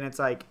out, but then it's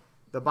like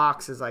the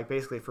box is like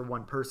basically for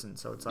 1 person,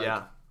 so it's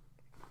like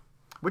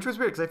which was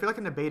weird because I feel like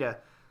in the beta,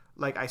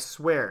 like I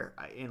swear,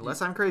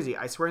 unless I'm crazy,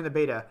 I swear in the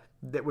beta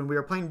that when we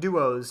were playing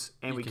duos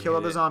and we kill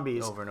all the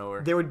zombies over and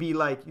over, there would be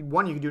like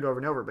 1, you could do it over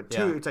and over, but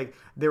 2, it's like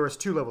there was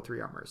 2 level 3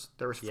 armors,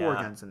 there was 4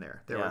 guns in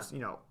there, there was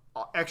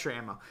extra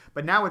ammo,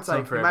 but now it's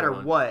like no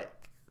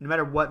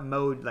matter what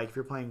mode, like if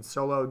you're playing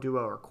solo,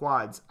 duo, or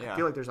quads, I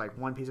feel like there's like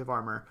 1 piece of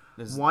armor,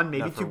 there's 1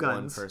 maybe 2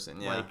 guns, 1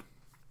 person, like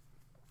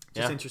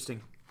just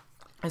interesting.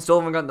 I still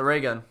haven't gotten the ray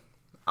gun.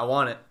 I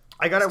want it.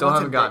 I got it still once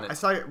haven't gotten it. I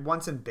saw it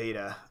once in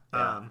beta.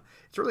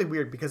 It's really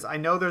weird because I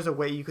know there's a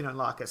way you can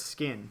unlock a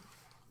skin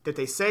that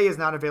they say is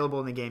not available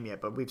in the game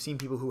yet, but we've seen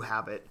people who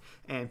have it,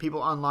 and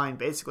people online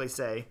basically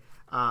say,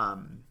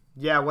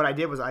 what I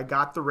did was I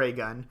got the ray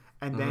gun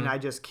and then I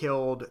just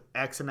killed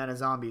X amount of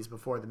zombies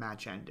before the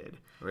match ended.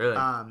 Really?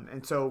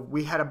 And so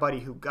we had a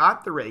buddy who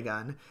got the ray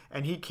gun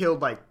and he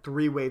killed like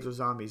 3 waves of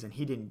zombies and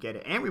he didn't get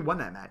it, and we won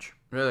that match.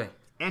 Really?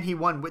 And he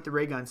won with the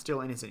ray gun still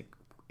in his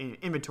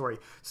inventory.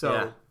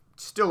 So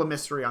still a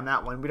mystery on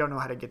that one. We don't know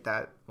how to get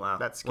that. Wow.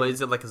 That skill. Well,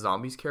 is it like a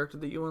zombies character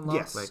that you unlock?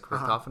 Yes. Like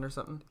Richtofen or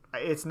something?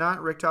 It's not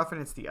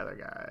Richtofen. It's the other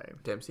guy.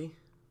 Dempsey?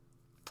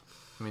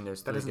 I mean,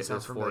 there's 4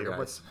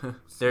 guys.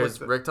 There's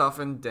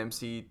Richtofen,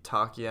 Dempsey,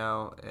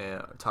 Takeo,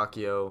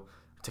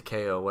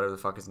 Takeo, whatever the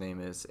fuck his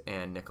name is,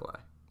 and Nikolai.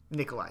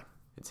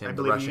 It's him,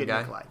 the Russian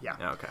guy? Nikolai,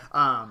 yeah. Okay.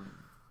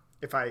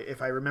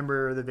 If I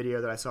remember the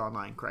video that I saw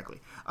online correctly.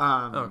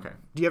 Okay.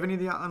 Do you have any of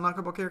the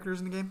unlockable characters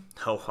in the game?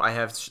 Oh, I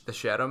have the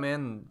Shadow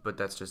Man, but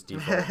that's just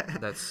default.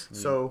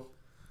 So,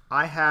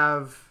 I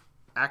have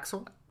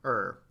Axel,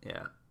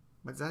 yeah.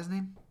 What's that his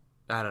name?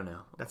 I don't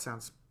know. That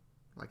sounds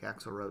like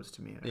Axl Rose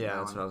to me. Yeah,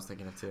 that's what I was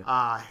thinking of too.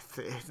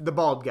 The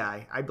bald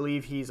guy. I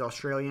believe he's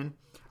Australian.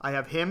 I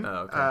have him.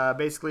 Oh, okay.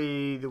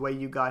 Basically, the way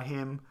you got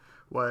him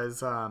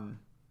was I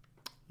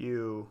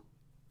don't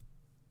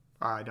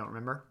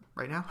remember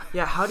right now.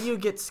 Yeah, how do you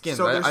get skins?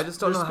 So I just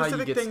don't know how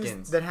you get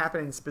skins. That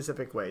happen in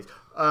specific ways.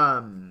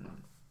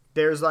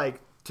 There's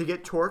like, to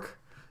get Torque,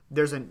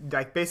 there's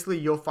basically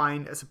you'll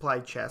find a supply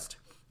chest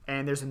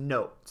and there's a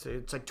note. So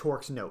it's like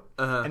Torque's note.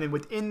 And then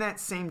within that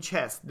same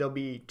chest, there'll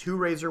be 2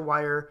 razor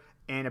wire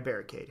and a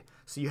barricade.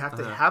 So you have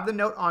to have the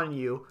note on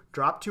you,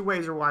 drop 2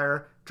 razor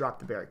wire, drop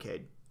the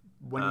barricade.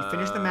 When you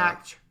finish the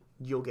match,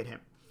 you'll get him.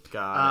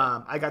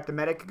 Got I got the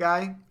medic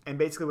guy, and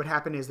basically what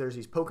happened is there's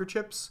these poker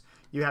chips.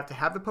 You have to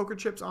have the poker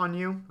chips on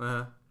you.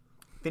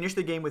 Finish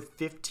the game with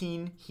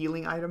 15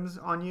 healing items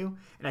on you,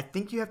 and I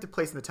think you have to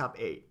place in the top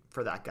 8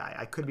 for that guy.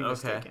 I could be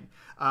mistaken.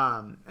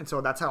 And so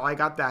that's how I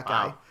got that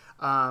guy.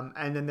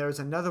 And then there's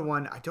another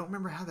one. I don't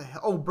remember how the hell.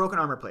 Oh, broken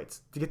armor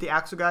plates. To get the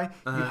Axel guy,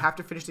 you have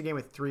to finish the game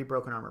with 3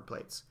 broken armor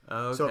plates.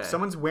 Okay. So if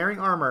someone's wearing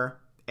armor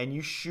and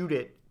you shoot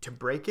it to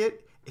break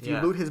it, if you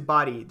loot his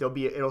body,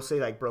 it'll say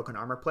like broken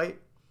armor plate.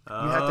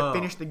 You have to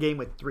finish the game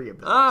with 3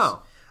 of those.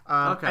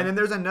 Okay. And then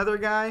there's another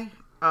guy,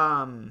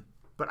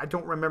 but I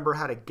don't remember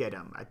how to get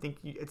him. I think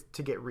it's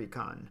to get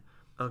recon.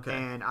 Okay.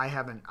 And I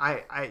haven't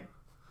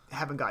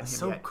gotten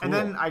him yet. Cool. And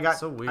then I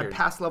weird.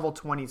 passed level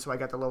 20, so I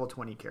got the level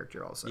 20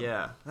 character also.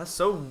 Yeah, that's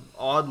so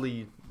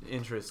oddly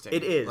interesting.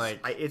 It is. Like,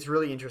 it's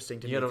really interesting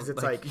to me because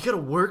it's like you gotta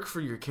work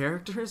for your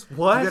characters.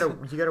 What?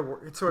 you gotta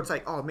work. So it's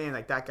like, oh man,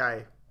 like that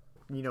guy,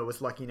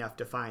 was lucky enough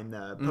to find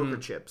the poker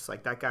chips.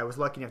 Like that guy was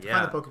lucky enough to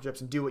find the poker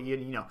chips and do what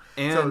you.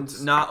 And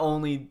so not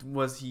only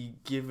was he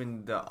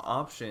given the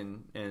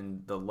option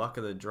and the luck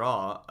of the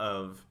draw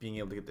of being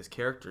able to get this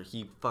character,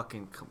 he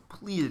fucking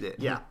completed it.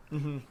 Yeah.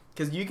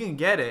 Because you can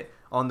get it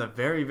on the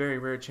very, very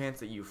rare chance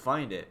that you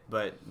find it,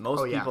 but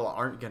most people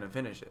aren't gonna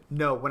finish it.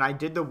 No, when I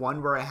did the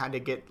one where I had to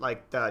get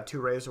like the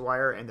 2 razor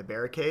wire and the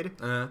barricade,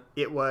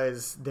 there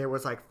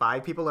was like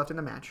 5 people left in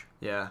the match.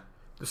 Yeah.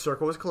 The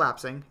circle was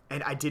collapsing,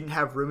 and I didn't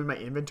have room in my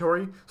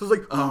inventory. So I was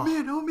like, oh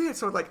man.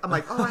 So I'm like,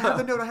 oh, I have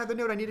the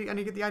note. I need to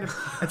get the items.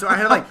 And so I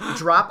had to like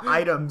drop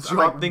items.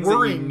 Drop things that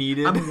you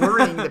needed. I'm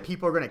worrying that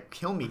people are going to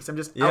kill me. So I'm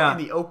just out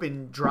in the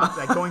open,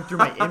 going through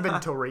my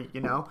inventory,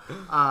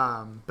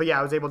 But yeah,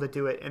 I was able to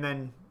do it. And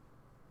then,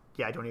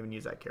 I don't even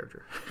use that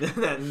character.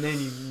 And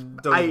then you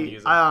don't even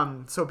use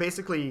it. So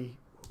basically,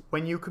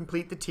 when you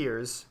complete the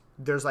tiers,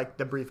 there's like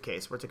the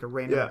briefcase where it's like a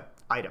random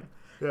item.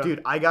 Yeah.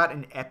 Dude, I got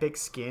an epic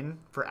skin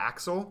for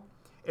Axel.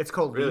 It's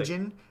called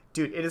Legion.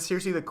 Dude, it is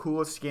seriously the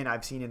coolest skin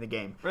I've seen in the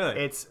game.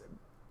 Really?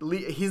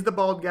 He's the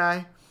bald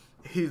guy.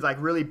 He's like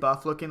really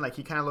buff looking. Like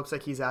he kind of looks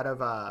like he's out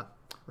of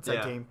what's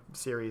that game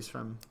series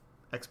from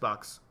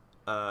Xbox?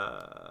 You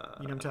know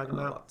what I'm talking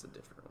about? Lots of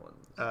different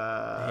ones.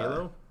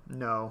 Halo?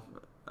 No.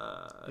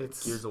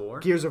 It's Gears of War?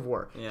 Gears of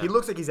War. Yeah. He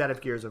looks like he's out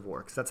of Gears of War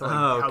because that's like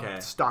how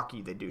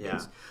stocky the dude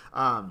is.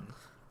 And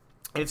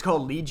it's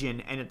called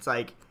Legion, and it's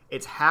like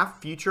it's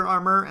half future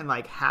armor and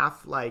like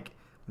half like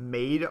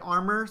made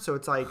armor. So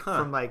it's like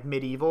from like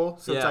medieval.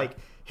 So it's like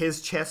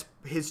his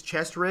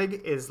chest rig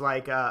is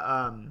like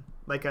an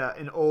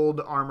old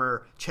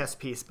armor chest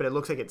piece, but it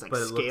looks like it's like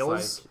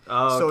scales.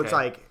 So it's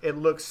like it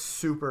looks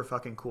super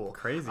fucking cool.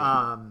 Crazy.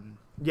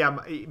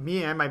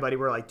 Me and my buddy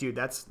were like, dude,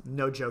 that's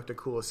no joke the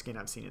coolest skin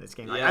I've seen in this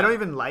game. Like, I don't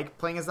even like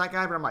playing as that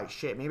guy, but I'm like,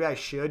 shit, maybe I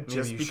should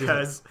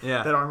because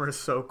that armor is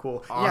so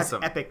cool.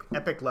 Awesome. Yeah, it's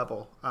epic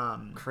level.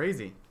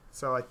 Crazy.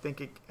 So I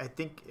think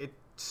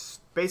it's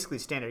basically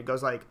standard. It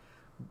goes like,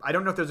 I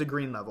don't know if there's a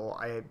green level.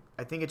 I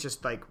think it's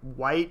just like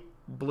white,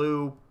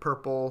 blue,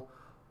 purple,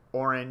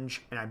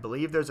 orange, and I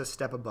believe there's a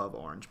step above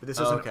orange. But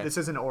this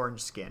is an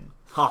orange skin.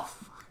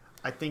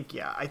 I think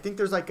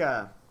there's like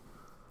a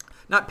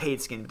not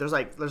paid skin, but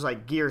there's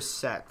like gear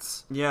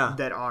sets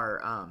that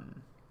are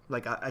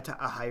like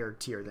a higher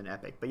tier than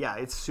epic. But yeah,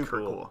 it's super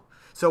cool.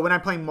 So when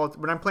I'm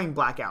playing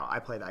Blackout, I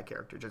play that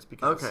character just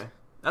because. Okay.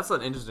 That's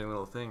an interesting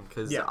little thing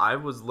because I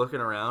was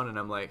looking around and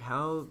I'm like,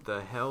 how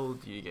the hell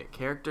do you get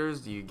characters?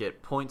 Do you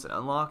get points and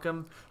unlock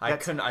them? I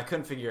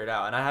couldn't figure it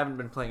out, and I haven't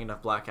been playing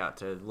enough Blackout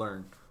to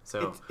learn.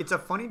 So it's a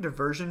funny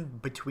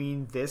diversion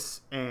between this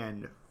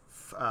and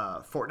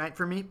Fortnite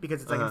for me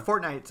because it's like in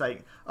Fortnite it's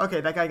like, okay,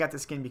 that guy got the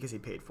skin because he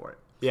paid for it.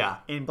 Yeah.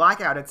 In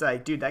Blackout it's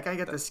like, dude, that guy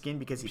got the skin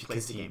because he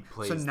plays the game.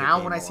 So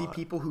now when I see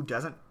people who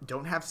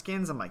don't have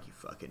skins, I'm like, you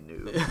fucking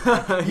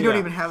noob. You don't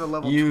even have the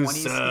level 20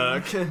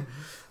 suck. skin.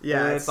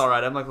 Yeah, it's all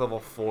right. I'm like level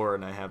 4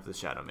 and I have the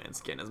Shadow Man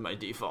skin as my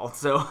default.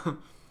 So,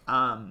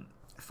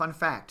 fun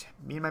fact: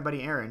 me and my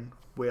buddy Aaron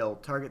will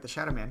target the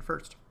Shadow Man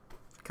first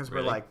because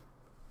we're like,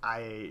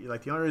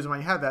 the only reason why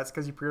you have that is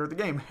because you pre-ordered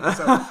the game.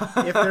 So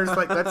if there's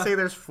let's say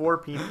there's 4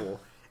 people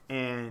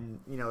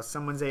and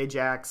someone's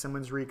Ajax,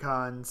 someone's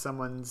Recon,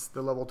 someone's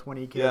the level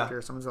 20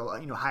 character, someone's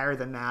higher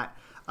than that.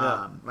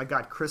 My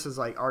God, Chris is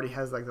already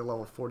has the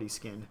level 40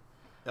 skin.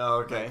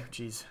 Oh, okay.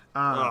 Jeez.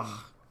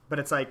 But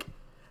it's like.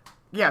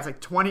 Yeah, it's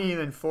like 20,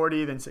 then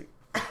 40, then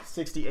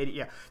 60, 80.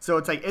 Yeah, so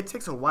it's like it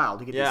takes a while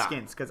to get these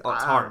skins because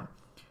it's hard.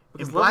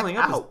 Because leveling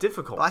up is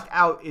difficult.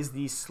 Blackout is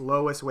the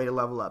slowest way to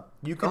level up.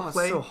 You could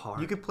play. It's so hard.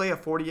 You could play a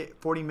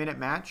 40-minute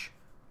match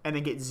and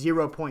then get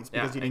 0 points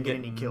because you didn't get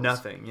any kills.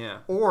 Nothing. Yeah.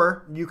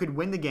 Or you could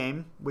win the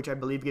game, which I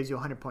believe gives you a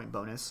 100-point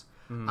bonus.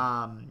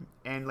 And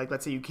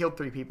let's say you killed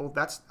 3 people,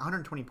 that's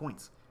 120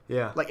 points.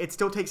 Yeah. It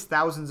still takes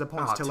thousands of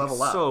points to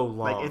level up. So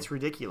long. It's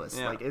ridiculous.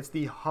 Yeah. It's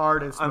the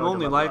hardest. I'm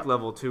only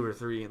level 2 or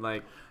 3.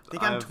 I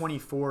think I'm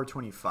 24,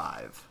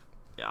 25.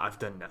 Yeah, I've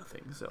done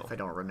nothing. So if I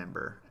don't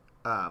remember,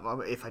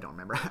 I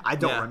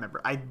don't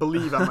remember. I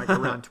believe I'm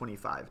around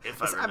 25.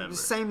 If I remember,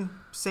 same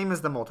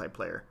as the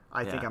multiplayer.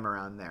 I think I'm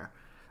around there.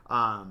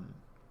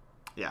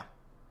 Yeah.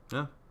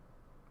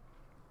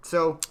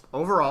 So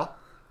overall,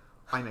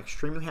 I'm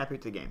extremely happy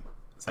with the game.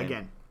 Same.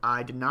 Again,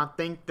 I did not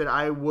think that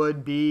I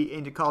would be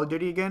into Call of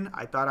Duty again.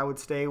 I thought I would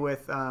stay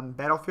with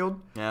Battlefield.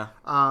 Yeah.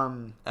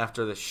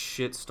 After the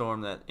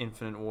shitstorm that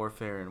Infinite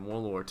Warfare and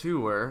World War II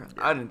were,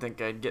 I didn't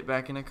think I'd get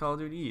back into Call of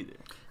Duty either.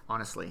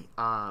 Honestly.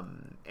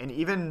 And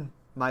even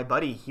my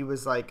buddy, he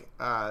was like,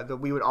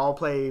 we would all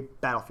play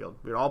Battlefield.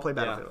 We would all play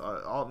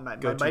Battlefield. My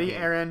buddy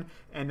game. Aaron,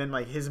 and then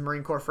like his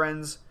Marine Corps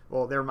friends.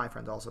 Well, they were my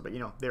friends also, but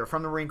they were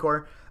from the Marine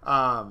Corps.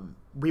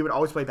 We would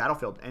always play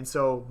Battlefield. And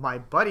so my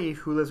buddy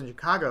who lives in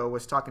Chicago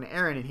was talking to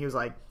Aaron, and he was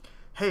like,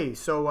 hey,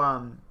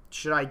 so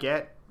should I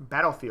get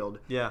Battlefield?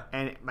 Yeah.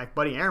 And my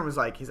buddy Aaron was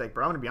like,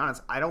 bro, I'm going to be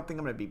honest, I don't think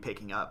I'm going to be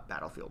picking up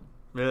Battlefield.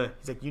 Really?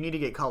 He's like, you need to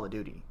get Call of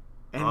Duty.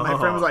 And my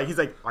friend was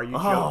like, are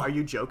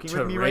you joking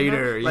with me right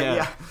now? Like,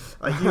 yeah.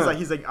 Like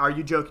he's like, are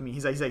you joking me?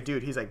 He's like,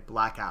 dude,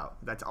 Blackout.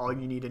 That's all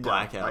you need to know.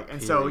 Blackout. Like,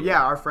 and so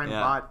yeah, our friend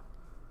bought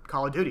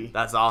Call of Duty.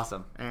 That's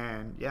awesome.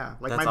 And yeah,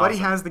 like That's my buddy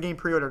awesome. has the game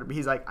pre-ordered, but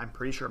he's like, I'm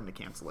pretty sure I'm gonna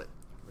cancel it.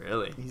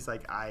 Really? He's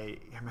like, I'm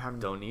having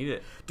Don't need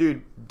it.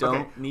 Dude,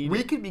 Don't need we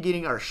it. could be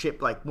getting our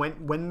ship like when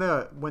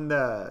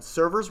the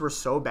servers were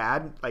so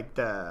bad,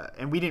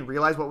 and we didn't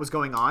realize what was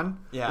going on.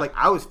 Yeah. Like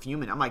I was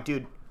fuming. I'm like,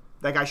 dude,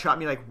 that guy shot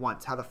me like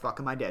once. How the fuck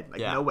am I dead?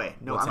 Like Yeah. no way.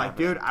 No. What's I'm like,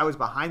 happening? dude, I was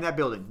behind that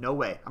building. No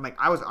way. I'm like,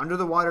 I was under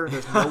the water.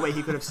 There's no way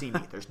he could have seen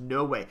me. There's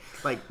no way.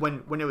 Like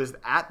when it was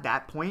at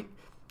that point,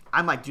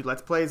 I'm like, dude,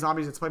 let's play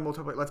zombies. Let's play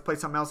multiplayer. Let's play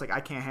something else. Like I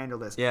can't handle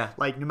this. Yeah.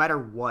 Like no matter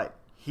what,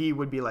 he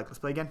would be like, let's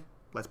play again.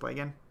 Let's play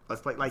again.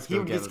 Let's play. Like he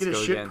would just get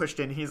his shit pushed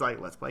in. He's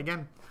like, let's play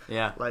again.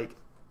 Yeah. Like,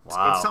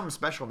 Wow. it's something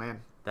special,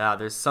 man. Yeah,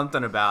 there's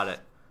something about it.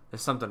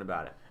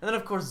 And then,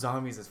 of course,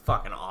 zombies is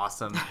fucking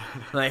awesome.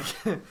 Like,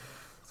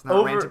 It's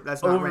not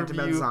that's not rant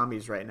about overview-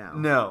 zombies right now.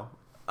 no.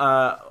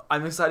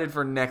 I'm excited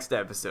for next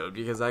episode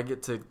because I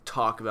get to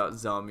talk about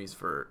zombies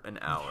for an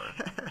hour.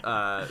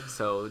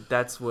 So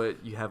that's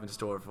what you have in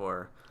store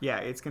for. Yeah,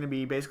 it's going to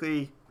be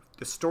basically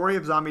the story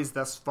of zombies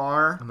thus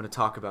far. I'm going to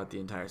talk about the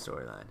entire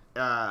storyline.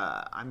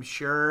 I'm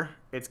sure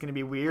it's going to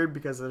be weird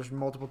because there's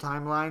multiple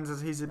timelines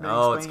as he's been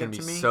Oh, it's explaining going to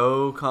it be to me.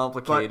 so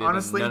complicated, But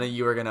honestly- and none of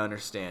you are going to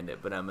understand it,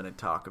 but I'm going to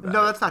talk about it.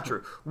 No, that's not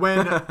true.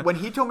 When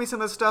he told me some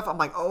of this stuff, I'm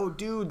like, oh,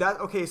 dude,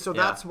 so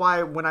Yeah. that's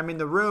why when I'm in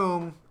the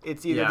room,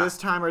 it's either Yeah. this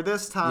time or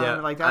this time. Yeah,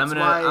 Like that's I'm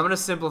why. gonna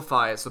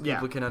simplify it so Yeah.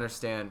 people can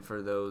understand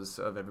for those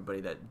of everybody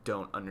that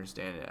don't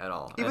understand it at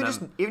all. Even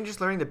And even just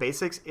learning the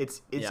basics,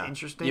 it's Yeah.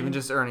 interesting. Even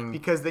just earning-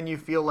 because then you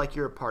feel like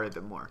you're a part of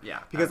it more. Yeah,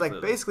 Because like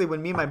absolutely. basically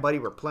when me and my buddy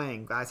were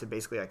playing, I said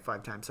basically like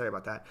 5 times. Sorry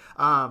about that.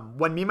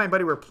 When me and my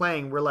buddy were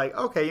playing, we're like,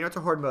 okay, it's a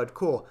horde mode,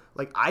 cool.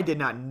 Like I did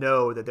not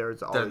know that there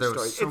was all there these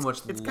was stories. so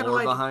much it's kinda lore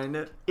like behind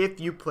it. if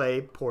you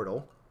play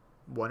Portal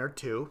 1 or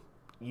 2.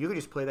 You could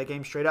just play that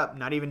game straight up,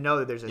 not even know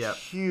that there's a Yep.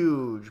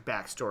 huge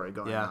backstory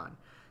going Yeah. on.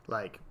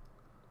 Like,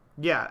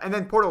 yeah, and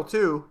then Portal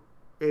 2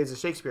 is a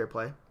Shakespeare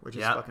play, which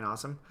is Yeah. fucking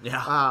awesome.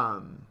 Yeah.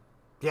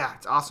 Yeah,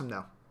 it's awesome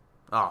though.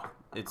 Oh,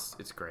 it's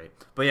great.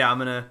 But yeah, I'm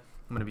gonna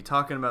be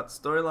talking about the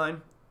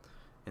storyline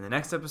in the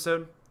next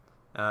episode.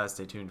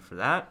 Stay tuned for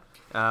that.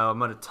 I'm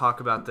gonna talk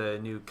about the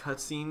new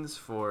cutscenes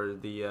for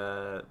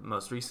the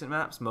most recent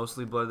maps,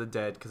 mostly Blood of the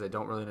Dead, because I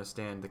don't really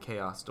understand the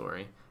Chaos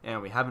story,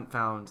 and we haven't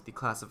found the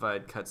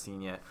classified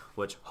cutscene yet,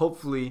 which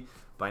hopefully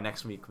by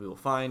next week we will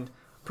find.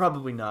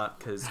 Probably not,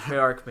 because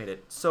Treyarch made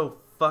it so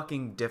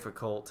fucking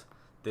difficult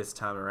this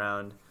time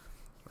around.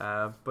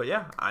 But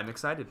yeah, I'm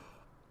excited.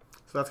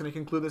 So that's going to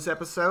conclude this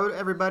episode,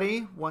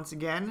 everybody. Once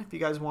again, if you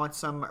guys want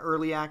some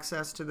early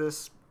access to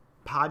this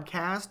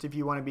podcast, if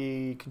you want to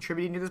be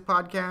contributing to this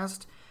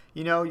podcast,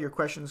 your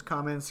questions,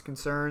 comments,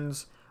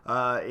 concerns,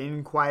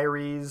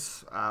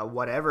 inquiries,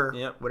 whatever,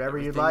 Yep, whatever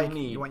you'd everything like. you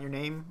need. You want your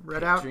name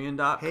read out?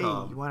 Patreon.com. Hey,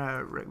 you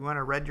want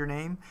to read your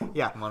name?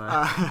 Yeah. Wanna-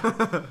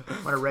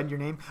 Want to read your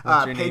name?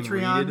 Want your name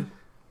Patreon. read?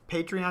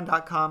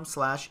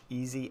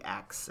 Patreon.com/easy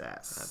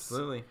access.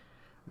 Absolutely.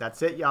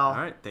 That's it, y'all. All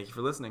right. Thank you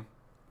for listening.